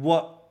like,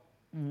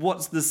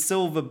 what's the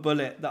silver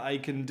bullet that I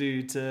can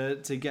do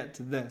to get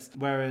to this?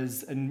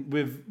 Whereas, and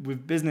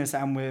with business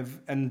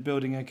and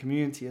building a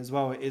community as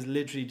well, it is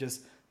literally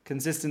just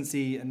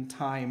consistency and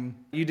time.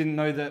 You didn't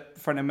know that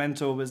Front End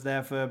Mentor was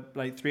there for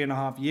like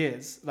 3.5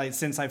 years, like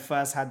since I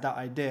first had that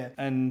idea.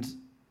 And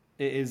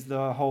it is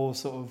the whole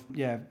sort of,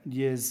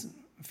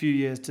 few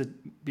years to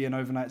be an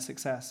overnight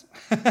success.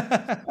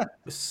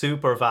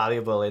 Super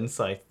valuable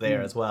insight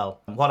there as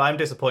well. What I'm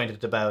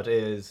disappointed about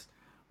is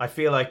I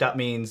feel like that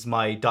means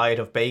my diet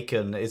of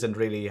bacon isn't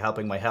really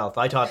helping my health.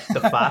 I thought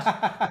the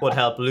fat would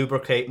help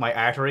lubricate my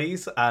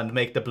arteries and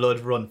make the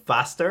blood run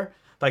faster.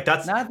 Like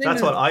that's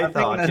what I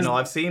thought.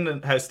 I've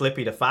seen how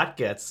slippy the fat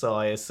gets, so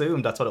I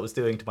assumed that's what it was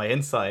doing to my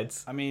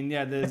insides. I mean,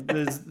 yeah,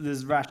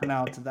 there's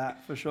rationale to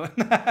that for sure.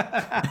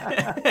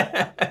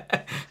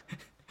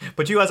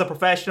 But you as a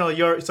professional,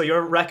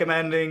 you're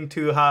recommending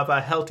to have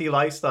a healthy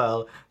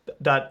lifestyle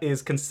that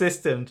is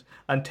consistent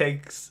and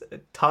takes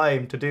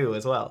time to do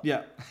as well.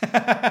 Yeah.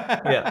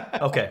 Yeah.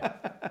 Okay.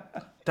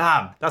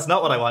 Damn, that's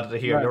not what I wanted to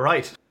hear. Right. You're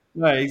right.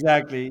 Right,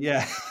 exactly.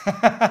 Yeah.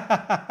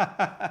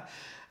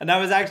 And that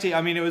was actually,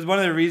 I mean, it was one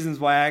of the reasons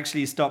why I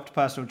actually stopped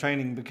personal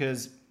training,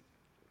 because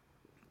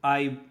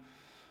it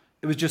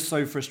was just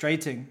so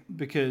frustrating,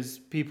 because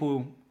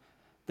people,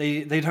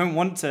 they don't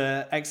want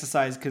to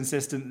exercise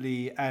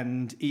consistently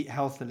and eat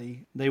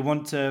healthily. They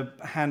want to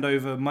hand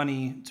over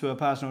money to a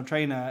personal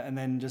trainer and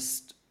then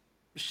just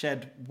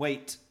shed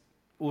weight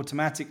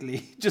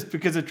automatically just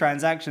because a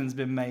transaction's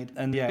been made.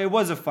 And yeah, it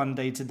was a fun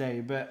day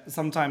today, but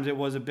sometimes it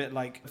was a bit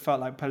like,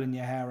 felt like pulling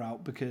your hair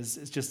out, because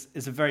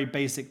it's a very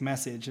basic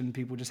message and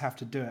people just have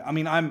to do it. I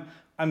mean,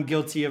 I'm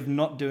guilty of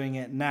not doing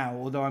it now,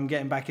 although I'm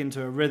getting back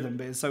into a rhythm,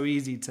 but it's so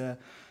easy to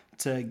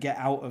get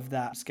out of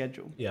that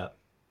schedule. Yeah.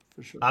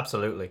 For sure.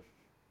 Absolutely.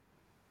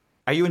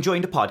 Are you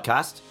enjoying the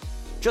podcast?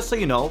 Just so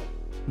you know,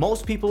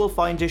 most people will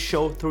find this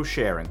show through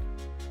sharing.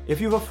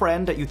 If you have a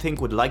friend that you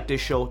think would like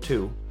this show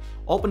too,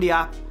 open the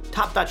app,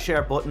 tap that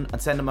share button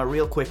and send them a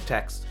real quick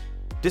text.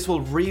 This will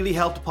really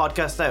help the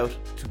podcast out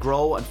to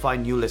grow and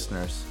find new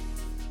listeners.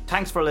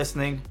 Thanks for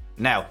listening.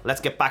 Now,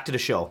 let's get back to the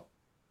show.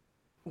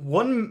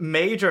 One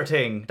major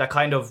thing that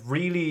kind of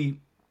really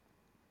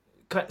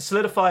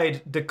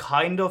solidified the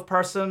kind of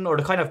person or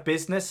the kind of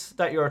business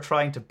that you're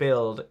trying to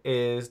build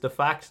is the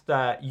fact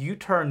that you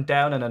turned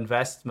down an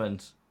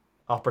investment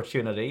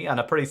opportunity, and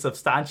a pretty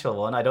substantial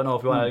one. I don't know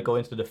if you want to go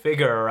into the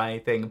figure or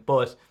anything,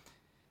 but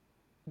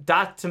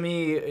that to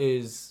me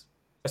is,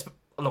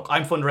 look,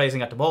 I'm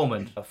fundraising at the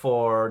moment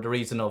for the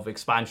reason of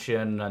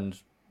expansion and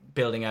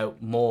building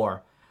out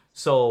more.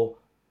 So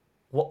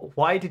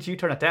why did you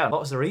turn it down? What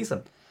was the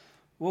reason?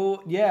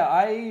 Well,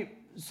 yeah,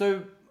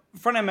 so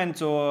Front End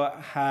Mentor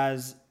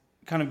has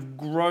kind of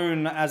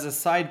grown as a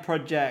side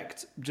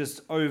project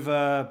just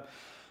over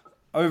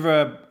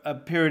a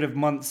period of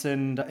months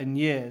and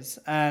years.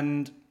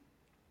 And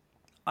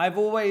I've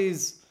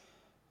always,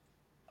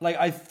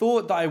 I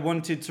thought that I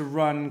wanted to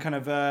run kind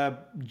of a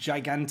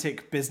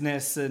gigantic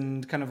business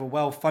and kind of a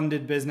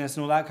well-funded business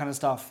and all that kind of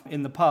stuff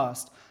in the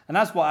past. And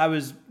that's what I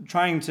was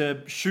trying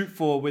to shoot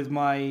for with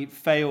my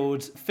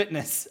failed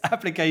fitness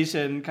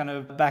application kind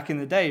of back in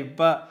the day.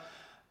 But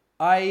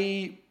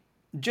I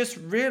just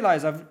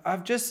realized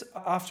I've just,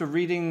 after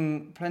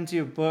reading plenty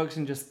of books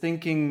and just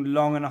thinking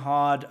long and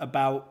hard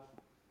about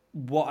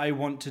what I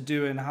want to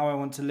do and how I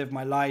want to live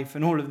my life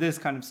and all of this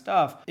kind of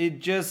stuff,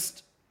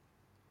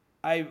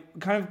 I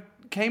kind of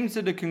came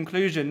to the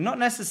conclusion, not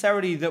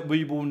necessarily that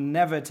we will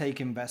never take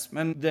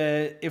investment,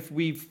 that if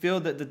we feel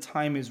that the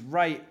time is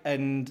right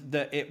and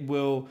that it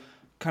will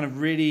kind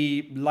of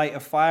really light a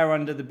fire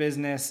under the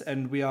business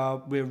and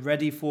we're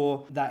ready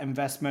for that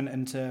investment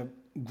and to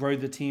grow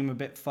the team a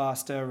bit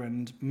faster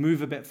and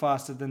move a bit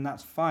faster, then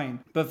that's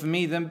fine. But for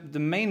me, the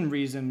main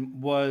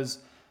reason was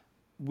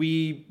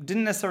we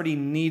didn't necessarily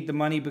need the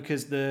money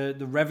because the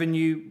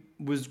revenue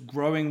was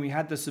growing. We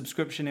had the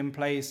subscription in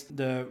place.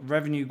 The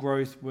revenue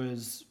growth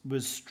was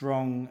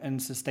strong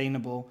and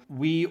sustainable.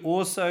 We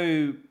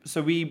also,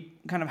 so we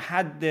kind of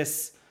had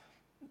this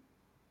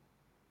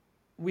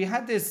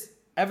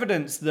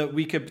evidence that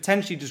we could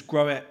potentially just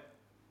grow it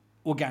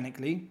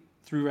organically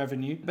through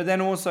revenue. But then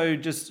also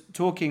just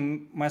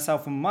talking,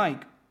 myself and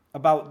Mike,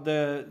 about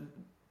the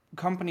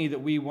company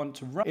that we want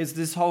to run.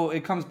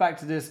 It comes back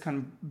to this kind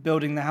of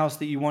building the house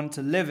that you want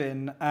to live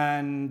in.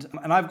 And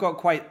I've got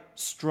quite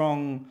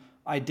strong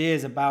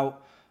ideas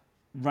about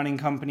running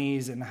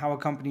companies and how a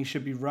company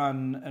should be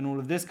run and all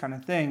of this kind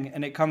of thing.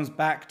 And it comes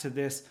back to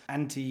this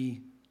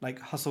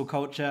hustle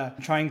culture,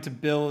 trying to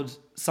build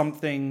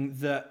something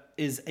that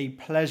is a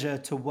pleasure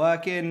to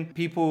work in.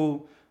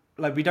 People,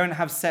 we don't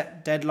have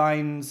set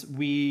deadlines.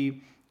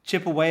 We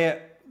chip away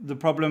at the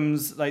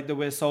problems that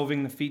we're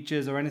solving, the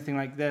features or anything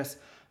like this,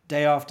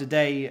 day after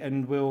day,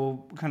 and it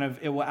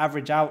will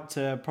average out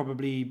to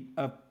probably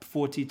a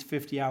 40 to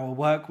 50 hour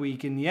work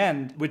week in the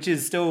end, which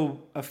is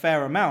still a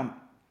fair amount.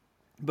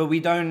 But we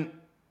don't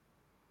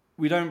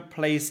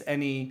place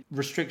any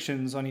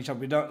restrictions on each other.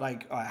 We don't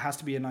it has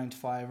to be a 9 to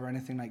 5 or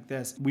anything like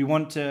this. We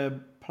want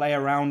to play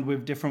around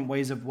with different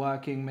ways of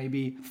working,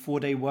 maybe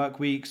 4-day work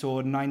weeks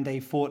or 9-day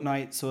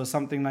fortnights or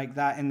something like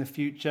that in the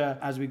future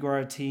as we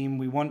grow a team.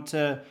 We want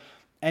to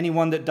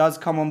anyone that does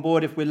come on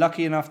board, if we're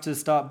lucky enough to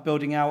start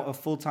building out a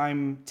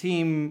full-time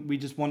team, we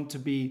just want to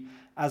be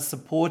as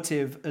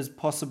supportive as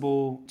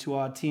possible to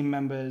our team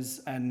members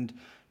and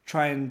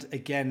try and,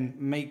 again,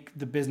 make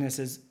the business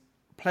as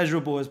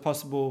pleasurable as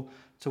possible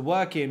to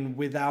work in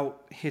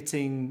without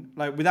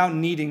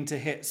needing to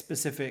hit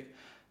specific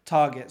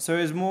targets. So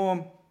it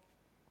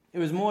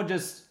was more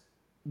just,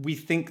 we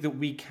think that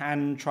we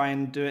can try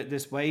and do it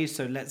this way,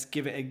 so let's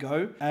give it a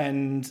go.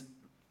 And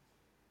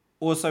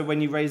also,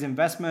 when you raise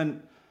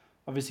investment,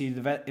 obviously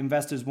the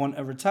investors want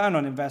a return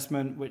on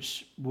investment,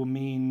 which will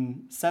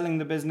mean selling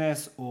the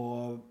business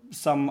or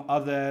some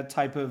other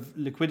type of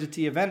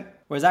liquidity event.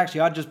 Whereas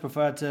actually, I'd just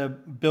prefer to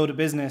build a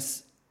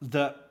business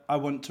that I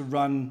want to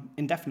run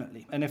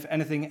indefinitely. And if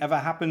anything ever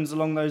happens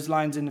along those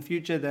lines in the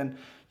future, then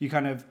you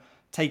kind of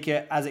take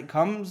it as it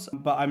comes.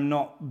 But I'm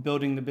not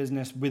building the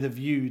business with a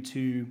view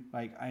to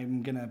like,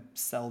 I'm going to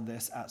sell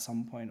this at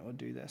some point or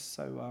do this.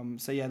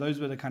 So yeah, those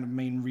were the kind of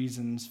main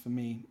reasons for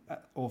me.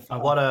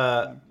 And what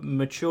a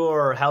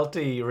mature,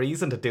 healthy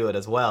reason to do it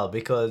as well,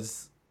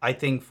 because I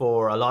think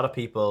for a lot of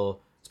people,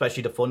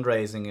 especially the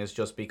fundraising, is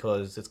just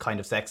because it's kind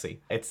of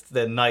sexy. It's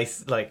the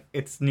nice, like,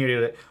 it's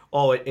nearly like,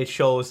 oh, it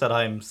shows that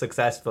I'm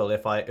successful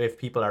if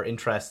people are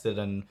interested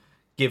in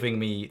giving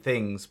me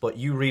things. But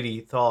you really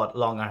thought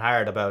long and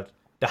hard about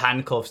the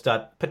handcuffs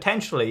that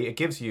potentially it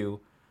gives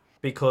you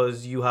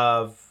because you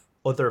have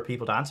other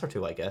people to answer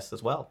to, I guess,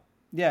 as well.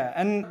 Yeah,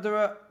 and there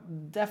are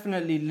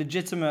definitely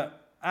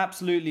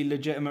absolutely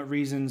legitimate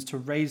reasons to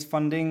raise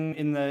funding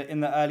in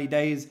the early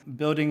days,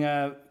 building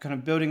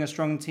a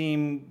strong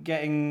team,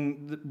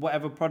 getting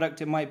whatever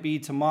product it might be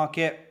to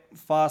market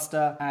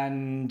faster,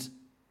 and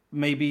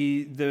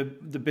maybe the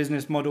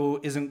business model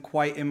isn't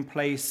quite in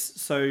place,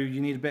 so you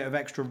need a bit of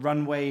extra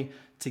runway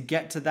to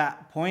get to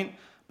that point.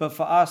 But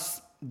for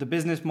us, the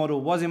business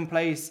model was in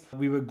place.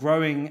 We were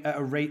growing at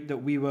a rate that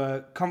we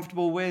were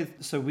comfortable with,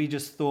 so we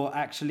just thought,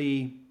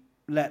 actually,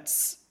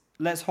 let's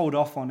hold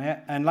off on it.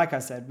 And like I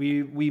said,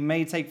 we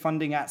may take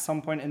funding at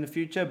some point in the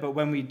future, but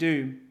when we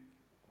do,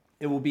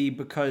 it will be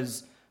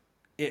because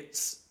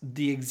it's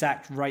the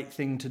exact right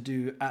thing to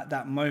do at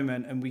that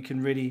moment, and we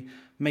can really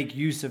make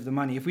use of the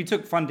money. If we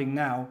took funding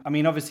now, I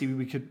mean, obviously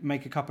we could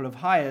make a couple of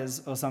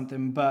hires or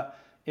something, but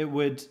a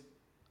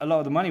lot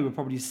of the money would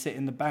probably sit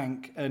in the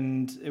bank,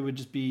 and it would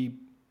just be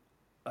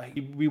like,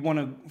 we want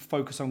to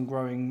focus on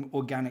growing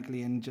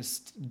organically and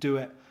just do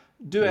it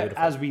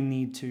as we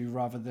need to,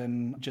 rather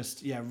than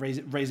just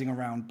raising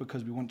around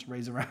because we want to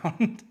raise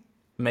around.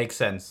 Makes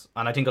sense.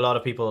 And I think a lot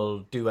of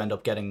people do end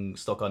up getting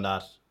stuck on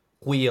that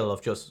wheel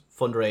of just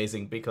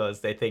fundraising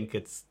because they think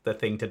it's the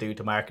thing to do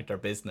to market their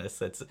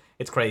business.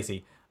 It's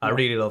crazy. I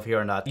really love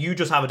hearing that. You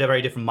just have a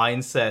very different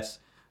mindset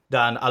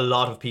than a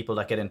lot of people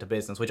that get into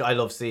business, which I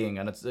love seeing.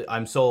 And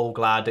I'm so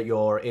glad that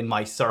you're in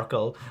my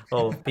circle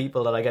of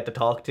people that I get to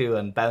talk to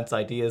and bounce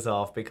ideas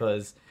off,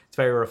 because it's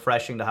very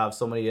refreshing to have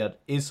somebody that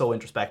is so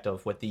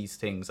introspective with these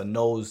things and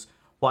knows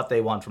what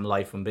they want from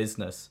life and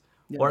business,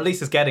 or at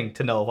least is getting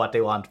to know what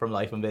they want from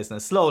life and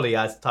business slowly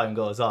as time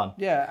goes on.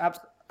 Yeah,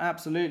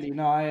 absolutely.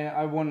 No,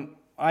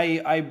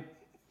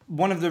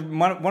 one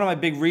of my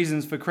big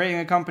reasons for creating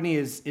a company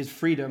is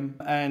freedom,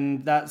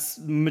 and that's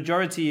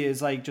majority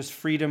is like just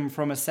freedom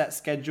from a set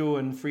schedule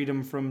and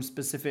freedom from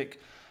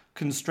specific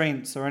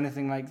constraints or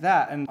anything like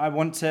that. And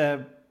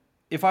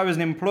if I was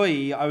an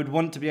employee, I would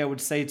want to be able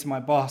to say to my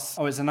boss,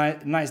 oh, it's a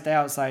nice day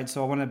outside,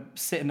 so I want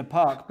to sit in the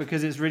park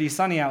because it's really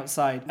sunny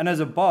outside. And as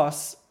a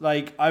boss,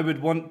 like, I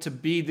would want to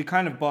be the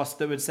kind of boss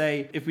that would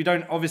say, if we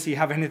don't obviously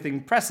have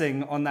anything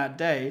pressing on that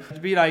day,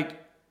 to be like,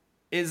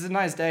 it's a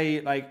nice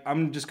day, like,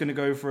 I'm just going to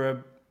go for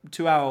a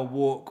 2-hour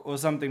walk or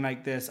something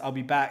like this. I'll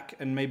be back,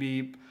 and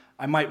maybe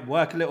I might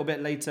work a little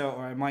bit later,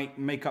 or I might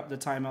make up the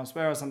time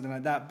elsewhere or something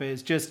like that. But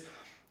it's just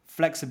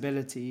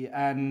flexibility,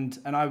 and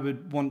I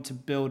would want to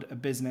build a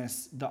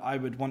business that I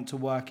would want to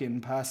work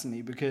in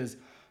personally, because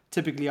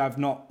typically I've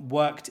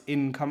worked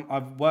in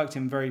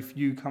very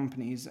few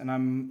companies, and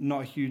I'm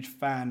not a huge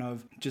fan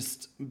of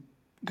just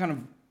kind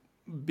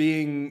of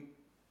being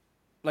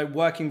like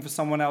working for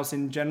someone else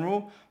in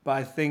general. But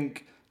I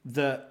think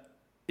that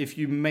if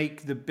you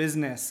make the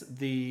business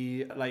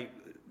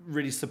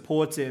really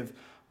supportive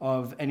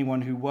of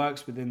anyone who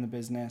works within the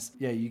business,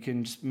 you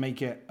can just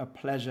make it a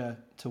pleasure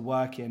to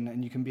work in,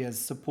 and you can be as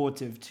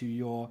supportive to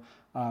your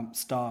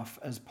staff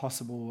as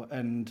possible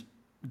and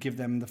give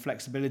them the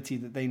flexibility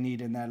that they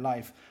need in their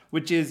life,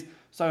 which is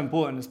so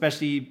important,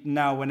 especially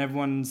now when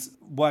everyone's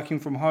working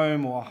from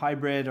home or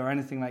hybrid or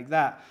anything like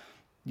that.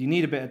 You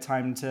need a bit of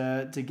time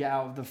to get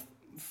out of the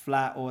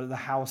flat or the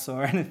house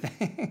or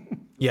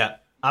anything. Yeah,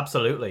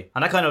 absolutely.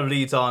 And that kind of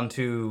leads on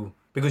to,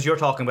 because you're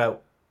talking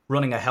about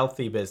running a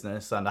healthy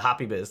business and a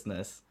happy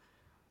business,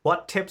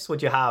 what tips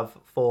would you have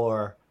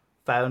for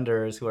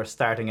founders who are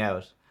starting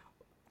out?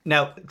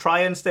 Now, try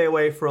and stay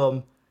away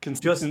from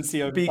consistency,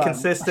 just be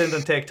consistent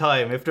and take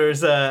time. If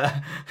there's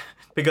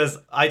because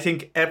I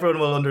think everyone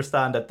will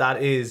understand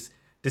that is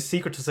the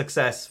secret to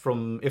success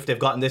from, if they've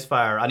gotten this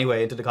far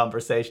anyway into the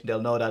conversation,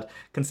 they'll know that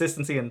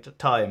consistency and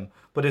time.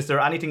 But is there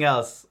anything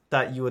else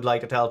that you would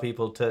like to tell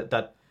people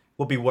that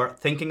would be worth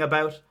thinking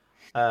about?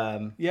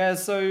 Yeah,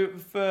 so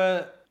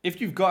if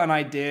you've got an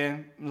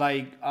idea,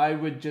 like I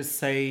would just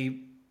say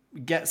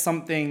get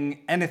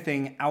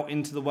anything out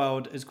into the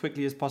world as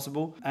quickly as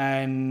possible.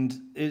 And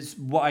it's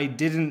what I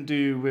didn't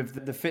do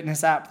with the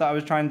fitness app that I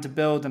was trying to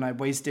build, and I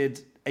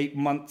wasted 8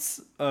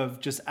 months of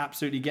just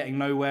absolutely getting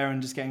nowhere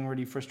and just getting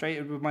really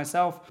frustrated with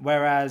myself.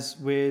 Whereas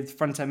with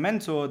Front End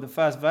Mentor, the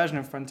first version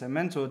of Front End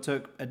Mentor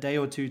took a day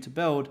or two to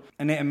build,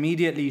 and it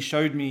immediately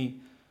showed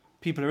me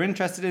people are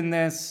interested in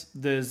this,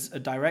 there's a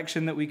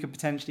direction that we could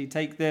potentially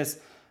take this.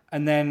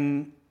 And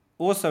then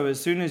also,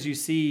 as soon as you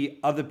see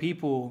other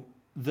people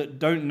that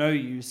don't know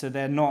you, so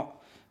they're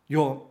not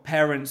your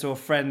parents or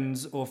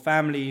friends or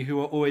family who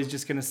are always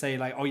just going to say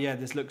like, oh yeah,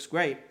 this looks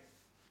great.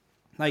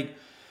 Like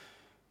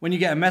when you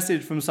get a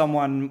message from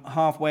someone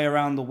halfway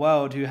around the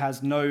world who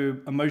has no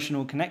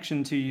emotional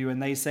connection to you,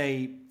 and they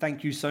say,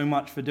 thank you so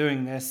much for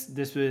doing this.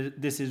 This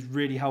is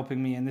really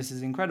helping me and this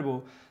is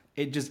incredible.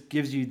 It just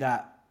gives you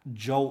that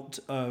jolt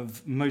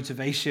of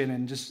motivation,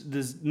 and just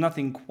there's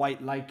nothing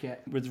quite like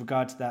it with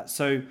regard to that.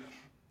 So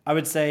I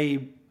would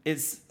say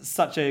it's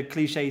such a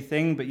cliche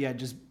thing, but yeah,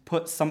 just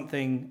put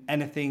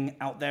anything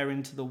out there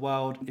into the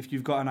world. If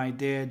you've got an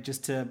idea,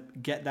 just to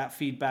get that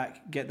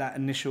feedback, get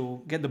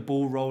the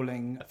ball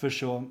rolling for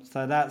sure.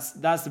 So that's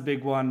the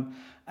big one.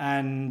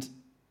 And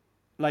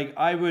like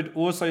I would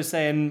also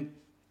say, and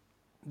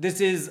this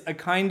is a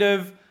kind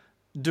of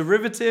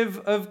derivative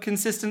of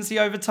consistency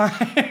over time.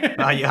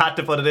 You had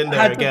to put it in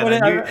there again.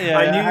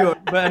 I knew you were.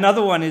 But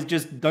another one is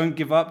just don't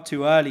give up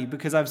too early,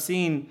 because I've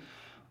seen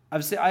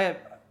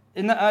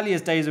in the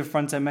earliest days of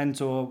Front End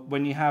Mentor,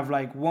 when you have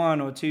like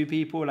one or two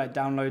people like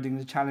downloading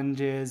the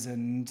challenges,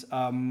 and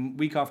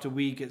week after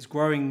week it's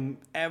growing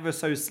ever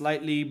so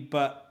slightly,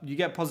 but you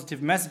get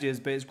positive messages,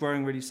 but it's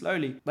growing really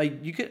slowly.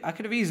 Like I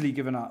could have easily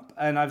given up,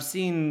 and I've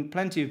seen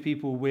plenty of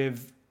people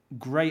with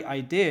great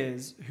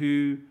ideas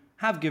who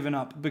have given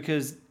up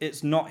because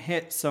it's not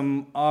hit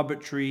some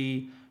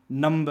arbitrary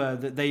number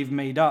that they've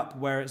made up,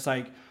 where it's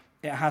like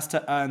it has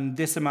to earn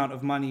this amount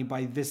of money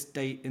by this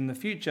date in the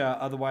future,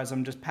 otherwise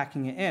I'm just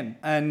packing it in.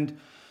 And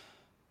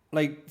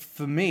like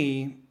for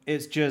me,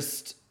 it's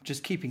just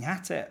keeping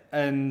at it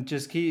and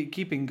just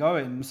keeping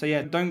going. So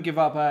yeah, don't give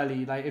up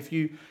early. Like if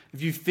you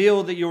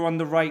feel that you're on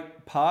the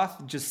right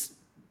path, just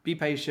be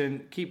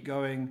patient, keep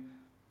going.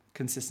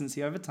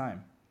 Consistency over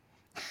time.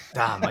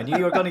 Damn, I knew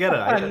you were going to get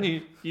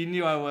it. You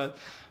knew I was.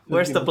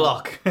 Where's the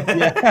block?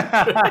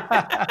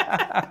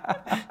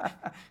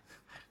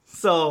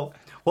 So,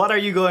 what are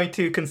you going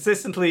to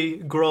consistently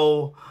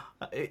grow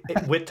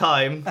with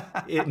time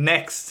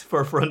next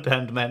for Front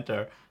End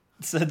Mentor?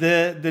 So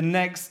the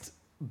next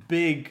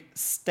big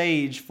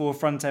stage for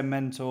Front End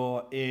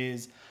Mentor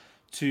is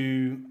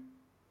to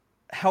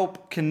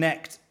help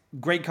connect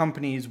great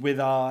companies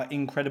with our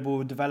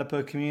incredible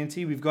developer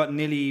community. We've got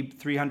nearly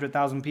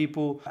 300,000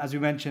 people, as we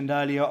mentioned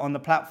earlier, on the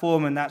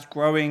platform, and that's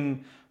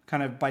growing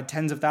kind of by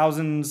tens of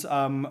thousands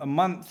a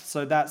month.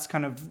 So that's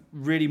kind of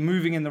really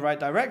moving in the right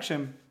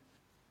direction.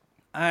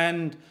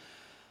 And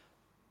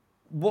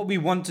what we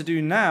want to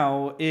do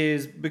now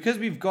is, because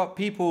we've got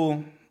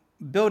people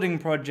building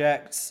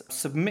projects,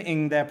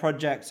 submitting their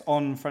projects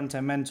on Front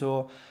End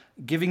Mentor,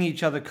 giving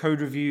each other code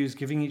reviews,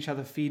 giving each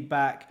other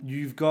feedback.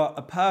 You've got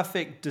a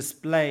perfect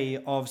display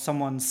of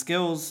someone's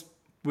skills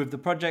with the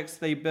projects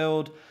they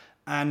build,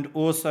 and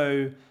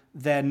also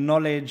their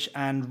knowledge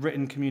and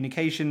written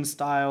communication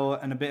style,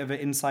 and a bit of an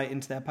insight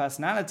into their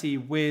personality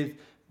with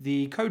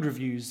the code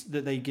reviews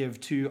that they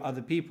give to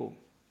other people.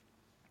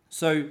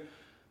 So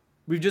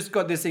we've just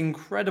got this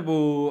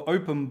incredible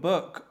open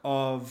book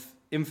of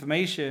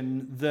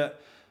information that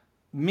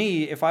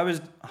if I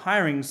was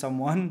hiring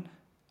someone,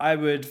 I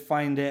would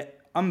find it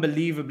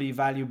unbelievably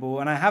valuable.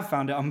 And I have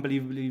found it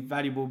unbelievably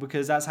valuable,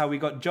 because that's how we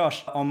got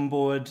Josh on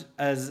board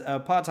as a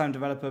part-time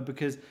developer,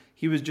 because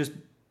he was just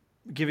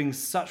giving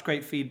such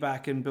great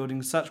feedback and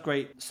building such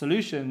great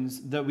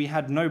solutions that we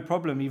had no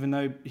problem, even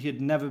though he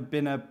had never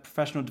been a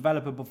professional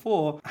developer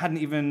before, hadn't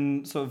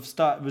even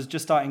was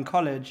just starting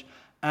college.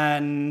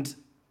 And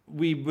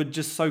we were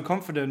just so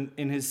confident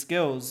in his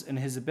skills and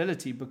his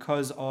ability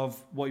because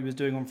of what he was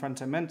doing on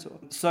Front End Mentor.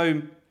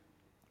 So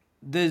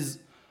there's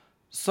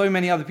so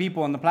many other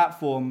people on the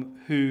platform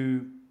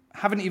who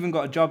haven't even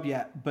got a job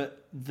yet,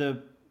 but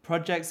the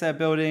projects they're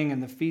building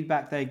and the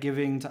feedback they're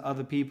giving to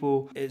other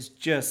people, it's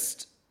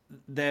just,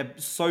 they're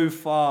so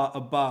far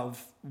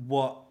above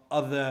what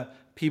other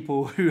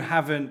people who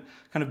haven't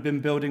kind of been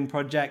building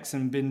projects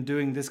and been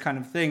doing this kind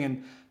of thing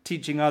and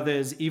teaching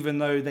others, even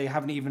though they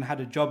haven't even had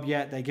a job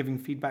yet, they're giving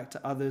feedback to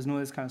others and all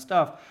this kind of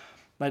stuff.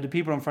 Like the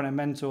people on Front End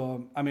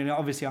Mentor, I mean,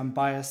 obviously I'm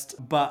biased,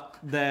 but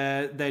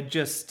they're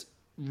just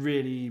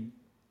really,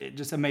 it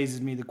just amazes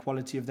me the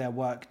quality of their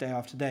work day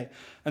after day.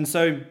 And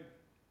so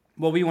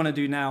what we want to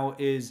do now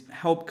is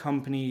help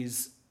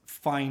companies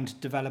find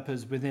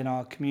developers within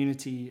our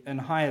community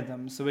and hire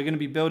them. So we're going to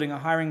be building a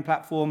hiring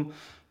platform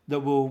that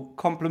will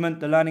complement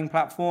the learning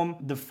platform.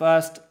 The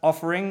first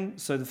offering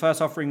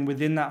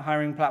within that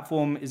hiring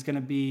platform is going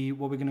to be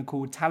what we're going to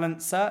call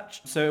talent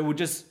search. So it will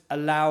just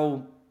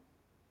allow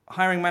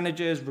hiring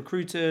managers,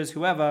 recruiters,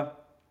 whoever,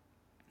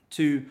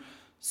 to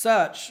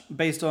search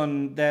based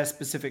on their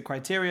specific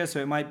criteria. So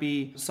it might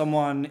be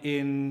someone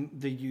in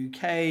the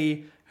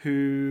UK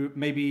who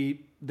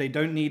maybe they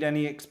don't need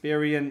any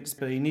experience,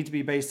 but they need to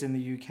be based in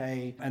the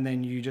UK. And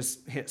then you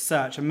just hit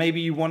search. And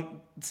maybe you want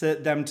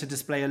them to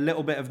display a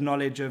little bit of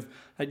knowledge of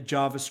like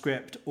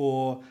JavaScript,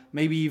 or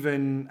maybe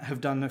even have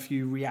done a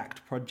few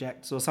React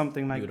projects or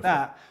something like Beautiful.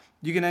 that.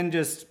 You can then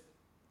just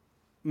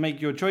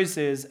make your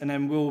choices, and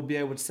then we'll be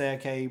able to say,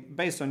 okay,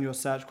 based on your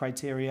search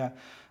criteria,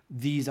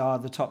 these are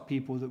the top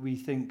people that we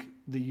think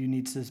that you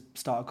need to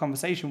start a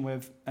conversation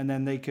with, and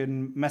then they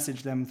can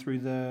message them through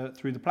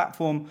the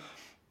platform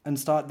and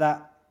start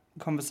that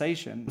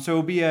conversation. So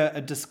it'll be a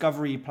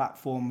discovery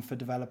platform for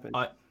developers.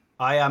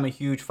 I am a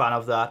huge fan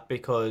of that,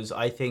 because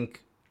I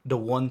think the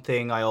one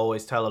thing I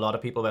always tell a lot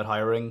of people about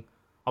hiring,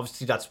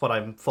 obviously that's what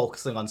I'm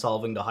focusing on,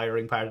 solving the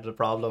hiring part of the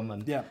problem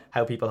and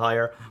how people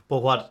hire.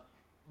 But what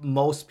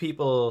most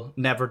people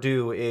never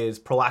do is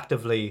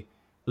proactively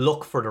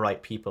look for the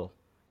right people.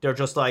 They're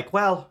just like,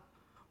 well,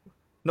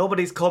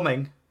 nobody's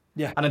coming.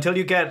 Yeah. And until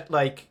you get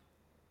like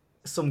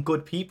some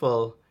good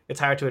people, it's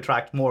hard to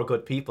attract more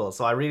good people.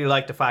 So I really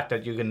like the fact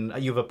that you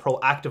have a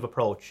proactive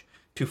approach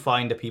to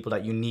find the people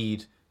that you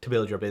need to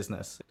build your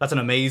business. That's an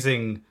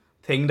amazing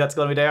thing that's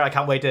going to be there. I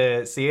can't wait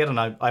to see it, and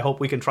I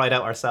hope we can try it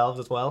out ourselves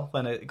as well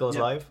when it goes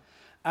live.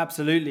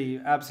 Absolutely.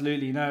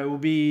 No, it will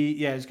be,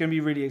 it's going to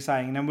be really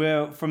exciting. And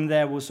then from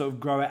there, we'll sort of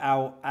grow it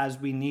out as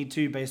we need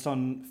to based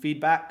on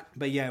feedback.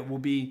 But it will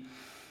be,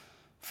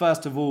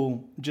 first of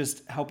all,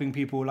 just helping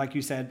people, like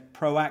you said,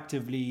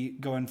 proactively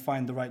go and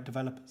find the right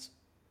developers.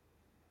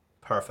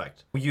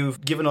 Perfect.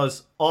 You've given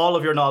us all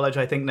of your knowledge,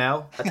 I think,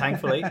 now,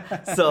 thankfully.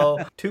 So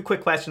 2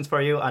 quick questions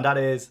for you, and that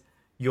is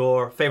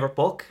your favorite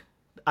book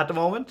at the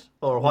moment,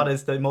 or what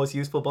is the most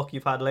useful book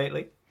you've had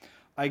lately?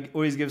 I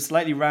always give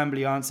slightly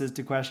rambly answers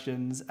to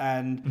questions,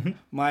 and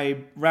my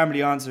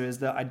rambly answer is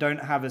that I don't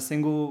have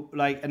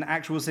an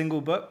actual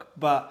single book,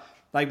 but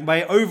like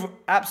my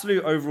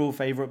absolute overall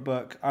favorite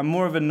book. I'm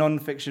more of a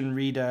non-fiction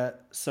reader,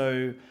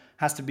 so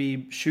has to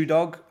be Shoe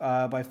Dog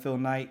by Phil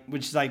Knight,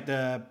 which is like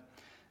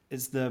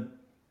it's the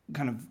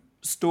kind of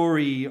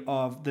story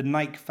of the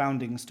Nike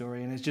founding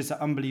story, and it's just an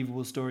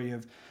unbelievable story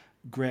of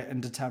grit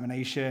and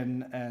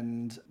determination,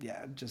 and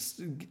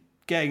just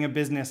getting a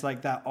business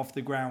like that off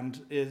the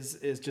ground is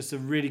just a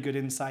really good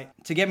insight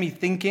to get me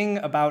thinking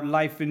about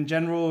life in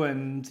general,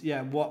 and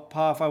what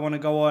path I want to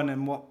go on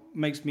and what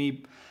makes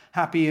me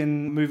happy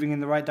and moving in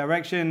the right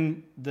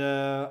direction.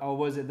 The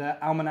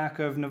Almanac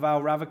of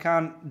Naval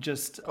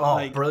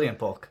Ravikant, brilliant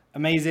book.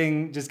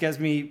 Amazing, just gets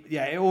me,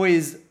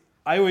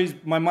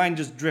 my mind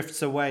just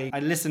drifts away. I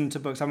listen to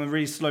books. I'm a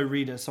really slow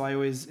reader, so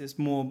it's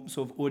more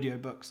sort of audio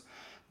books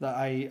that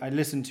I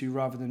listen to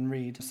rather than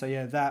read. So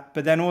that,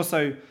 but then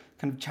also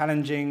kind of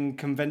challenging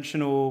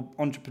conventional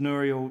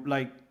entrepreneurial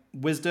like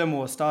wisdom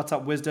or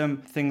startup wisdom,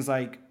 things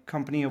like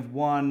Company of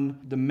One,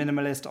 The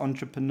Minimalist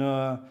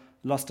Entrepreneur,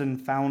 Lost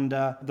and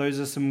Founder. Those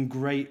are some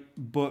great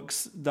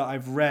books that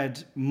I've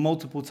read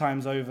multiple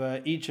times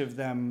over, each of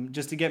them,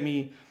 just to get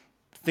me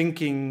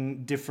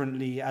thinking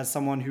differently as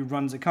someone who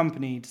runs a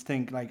company, to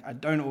think like, I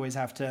don't always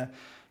have to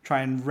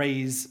try and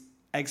raise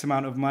X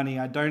amount of money.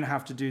 I don't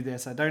have to do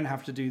this. I don't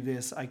have to do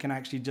this. I can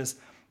actually just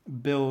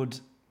build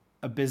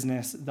a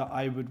business that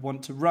I would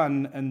want to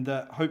run, and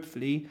that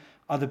hopefully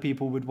other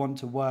people would want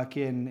to work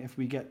in if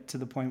we get to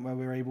the point where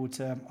we're able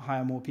to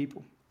hire more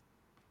people.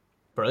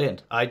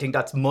 Brilliant. I think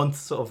that's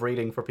months of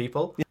reading for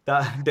people.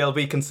 That they'll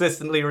be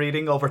consistently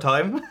reading over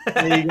time.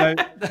 There you go.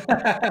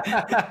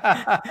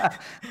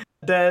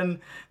 Then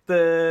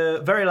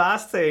the very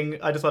last thing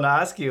I just want to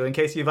ask you, in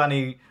case you have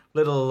any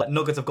little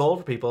nuggets of gold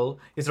for people,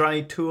 is there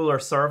any tool or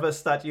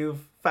service that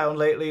you've found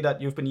lately that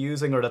you've been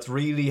using or that's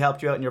really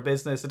helped you out in your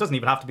business? It doesn't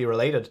even have to be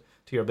related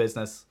to your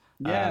business.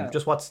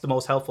 Just what's the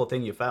most helpful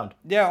thing you found?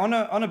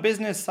 On a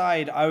business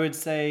side, I would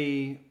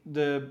say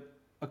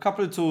a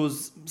couple of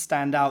tools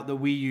stand out that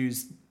we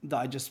use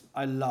that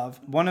I love.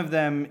 One of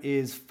them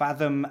is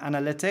Fathom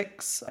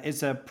Analytics.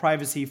 It's a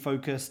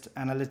privacy-focused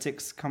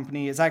analytics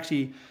company. It's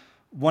actually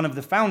one of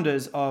the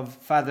founders of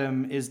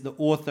Fathom is the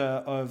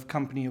author of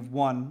Company of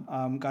One,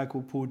 a guy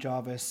called Paul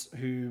Jarvis,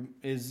 who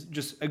is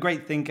just a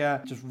great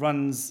thinker, just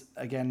runs,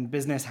 again,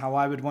 business how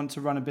I would want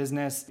to run a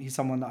business. He's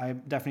someone that I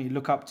definitely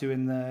look up to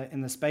in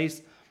the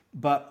space.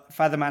 But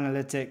Fathom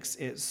Analytics,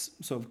 it's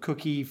sort of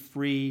cookie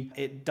free.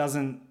 It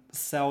doesn't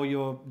sell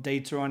your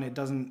data on. It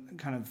doesn't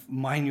kind of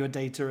mine your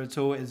data at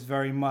all. It's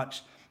very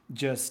much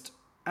just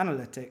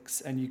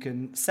analytics, and you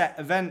can set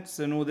events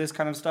and all this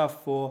kind of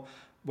stuff for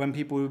when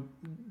people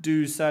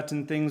do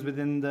certain things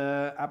within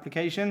the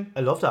application.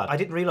 I love that. I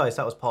didn't realize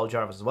that was Paul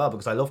Jarvis as well,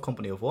 because I love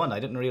Company of One. I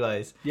didn't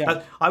realize.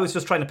 Yeah. I was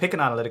just trying to pick an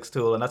analytics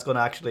tool, and that's going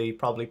to actually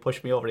probably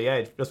push me over the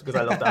edge, just because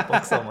I love that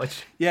book so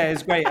much. Yeah,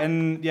 it's great.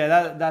 And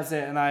that's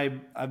it. And I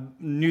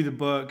knew the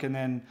book, and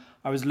then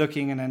I was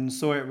looking and then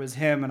saw it was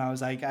him, and I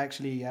was like,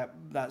 actually, yeah,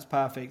 that's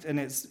perfect. And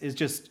it's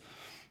just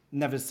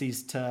never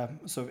ceased to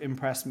sort of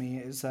impress me.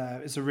 It's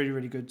a really,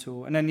 really good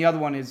tool. And then the other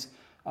one is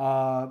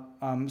our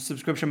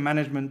subscription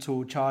management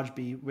tool,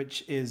 Chargebee,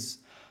 which is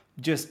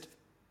just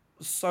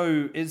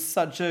it's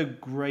such a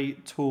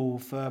great tool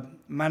for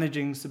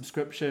managing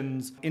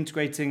subscriptions,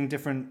 integrating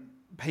different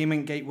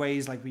payment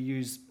gateways, like we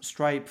use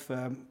Stripe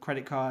for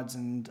credit cards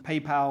and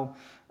PayPal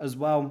as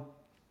well.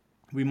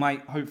 We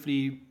might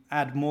hopefully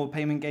add more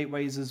payment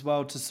gateways as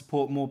well to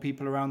support more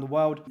people around the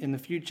world in the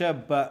future.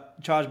 But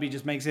Chargebee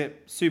just makes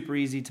it super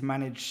easy to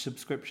manage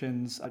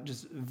subscriptions.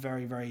 Just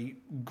very, very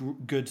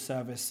good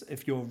service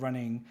if you're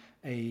running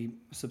a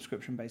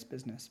subscription-based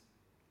business.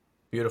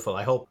 Beautiful.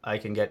 I hope I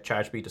can get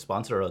Chargebee to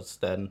sponsor us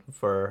then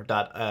for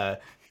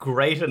that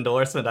great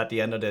endorsement at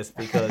the end of this,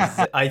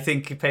 because I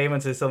think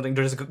payments is something,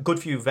 there's a good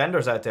few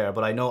vendors out there,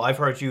 but I know I've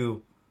heard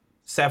you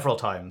several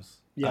times.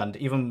 Yeah. And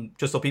even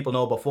just so people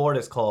know, before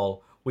this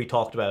call, we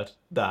talked about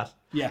that.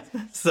 Yeah.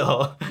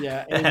 So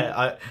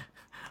yeah,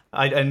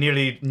 I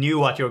nearly knew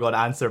what you were going to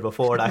answer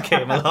before that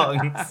came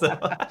along. So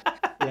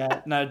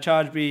yeah, no,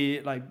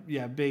 Chargebee,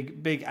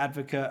 big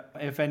advocate.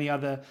 If any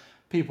other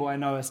people I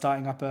know are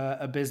starting up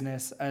a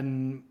business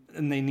and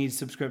they need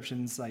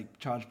subscriptions, like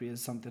Chargebee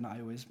is something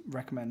I always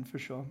recommend for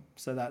sure.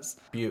 So that's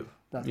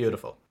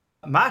beautiful.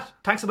 Matt,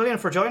 thanks a million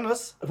for joining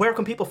us. Where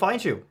can people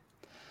find you?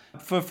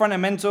 For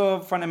Front-End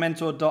Mentor,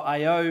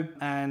 frontendmentor.io,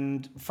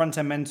 and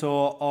Front-End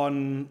Mentor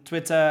on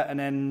Twitter, and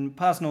then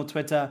personal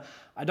Twitter.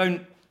 I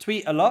don't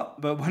tweet a lot,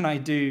 but when I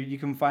do, you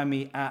can find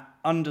me at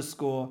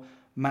 _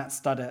 Matt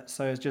Studdert.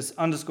 So it's just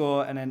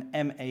 _ and then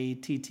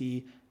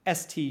MATTSTUDDERT.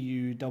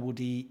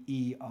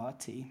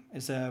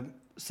 It's a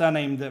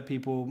surname that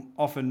people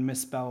often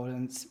misspell,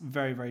 and it's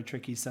very, very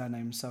tricky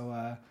surname.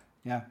 So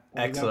yeah.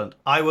 Excellent.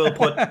 I will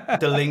put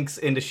the links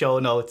in the show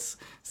notes,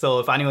 so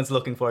if anyone's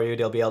looking for you,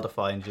 they'll be able to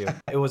find you.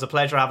 It was a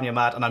pleasure having you,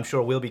 Matt, and I'm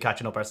sure we'll be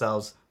catching up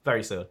ourselves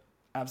very soon.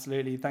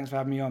 Absolutely. Thanks for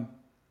having me on.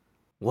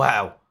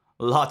 Wow.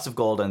 Lots of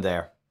gold in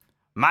there.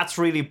 Matt's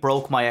really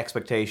broke my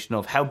expectation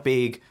of how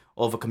big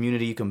of a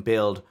community you can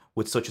build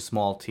with such a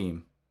small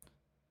team.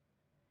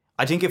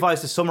 I think if I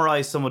was to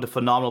summarize some of the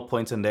phenomenal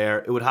points in there,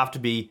 it would have to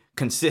be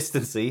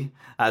consistency,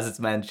 as it's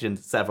mentioned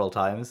several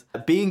times,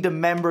 being the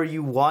member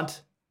you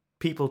want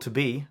people to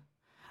be,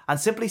 and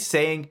simply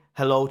saying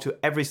hello to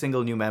every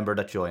single new member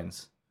that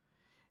joins.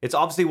 It's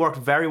obviously worked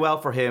very well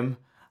for him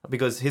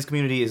because his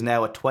community is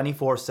now a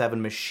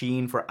 24/7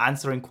 machine for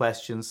answering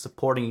questions,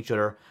 supporting each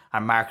other,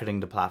 and marketing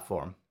the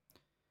platform.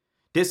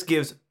 This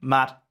gives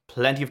Matt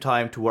plenty of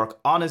time to work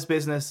on his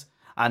business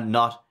and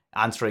not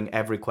answering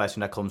every question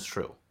that comes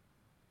through.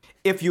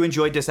 If you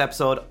enjoyed this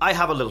episode, I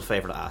have a little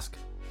favor to ask.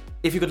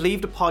 If you could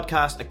leave the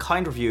podcast a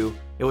kind review,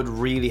 it would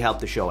really help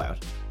the show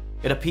out.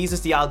 It appeases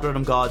the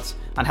algorithm gods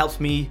and helps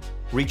me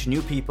reach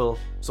new people,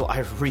 so I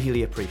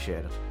really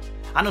appreciate it.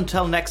 And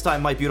until next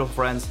time, my beautiful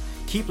friends,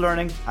 keep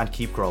learning and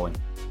keep growing.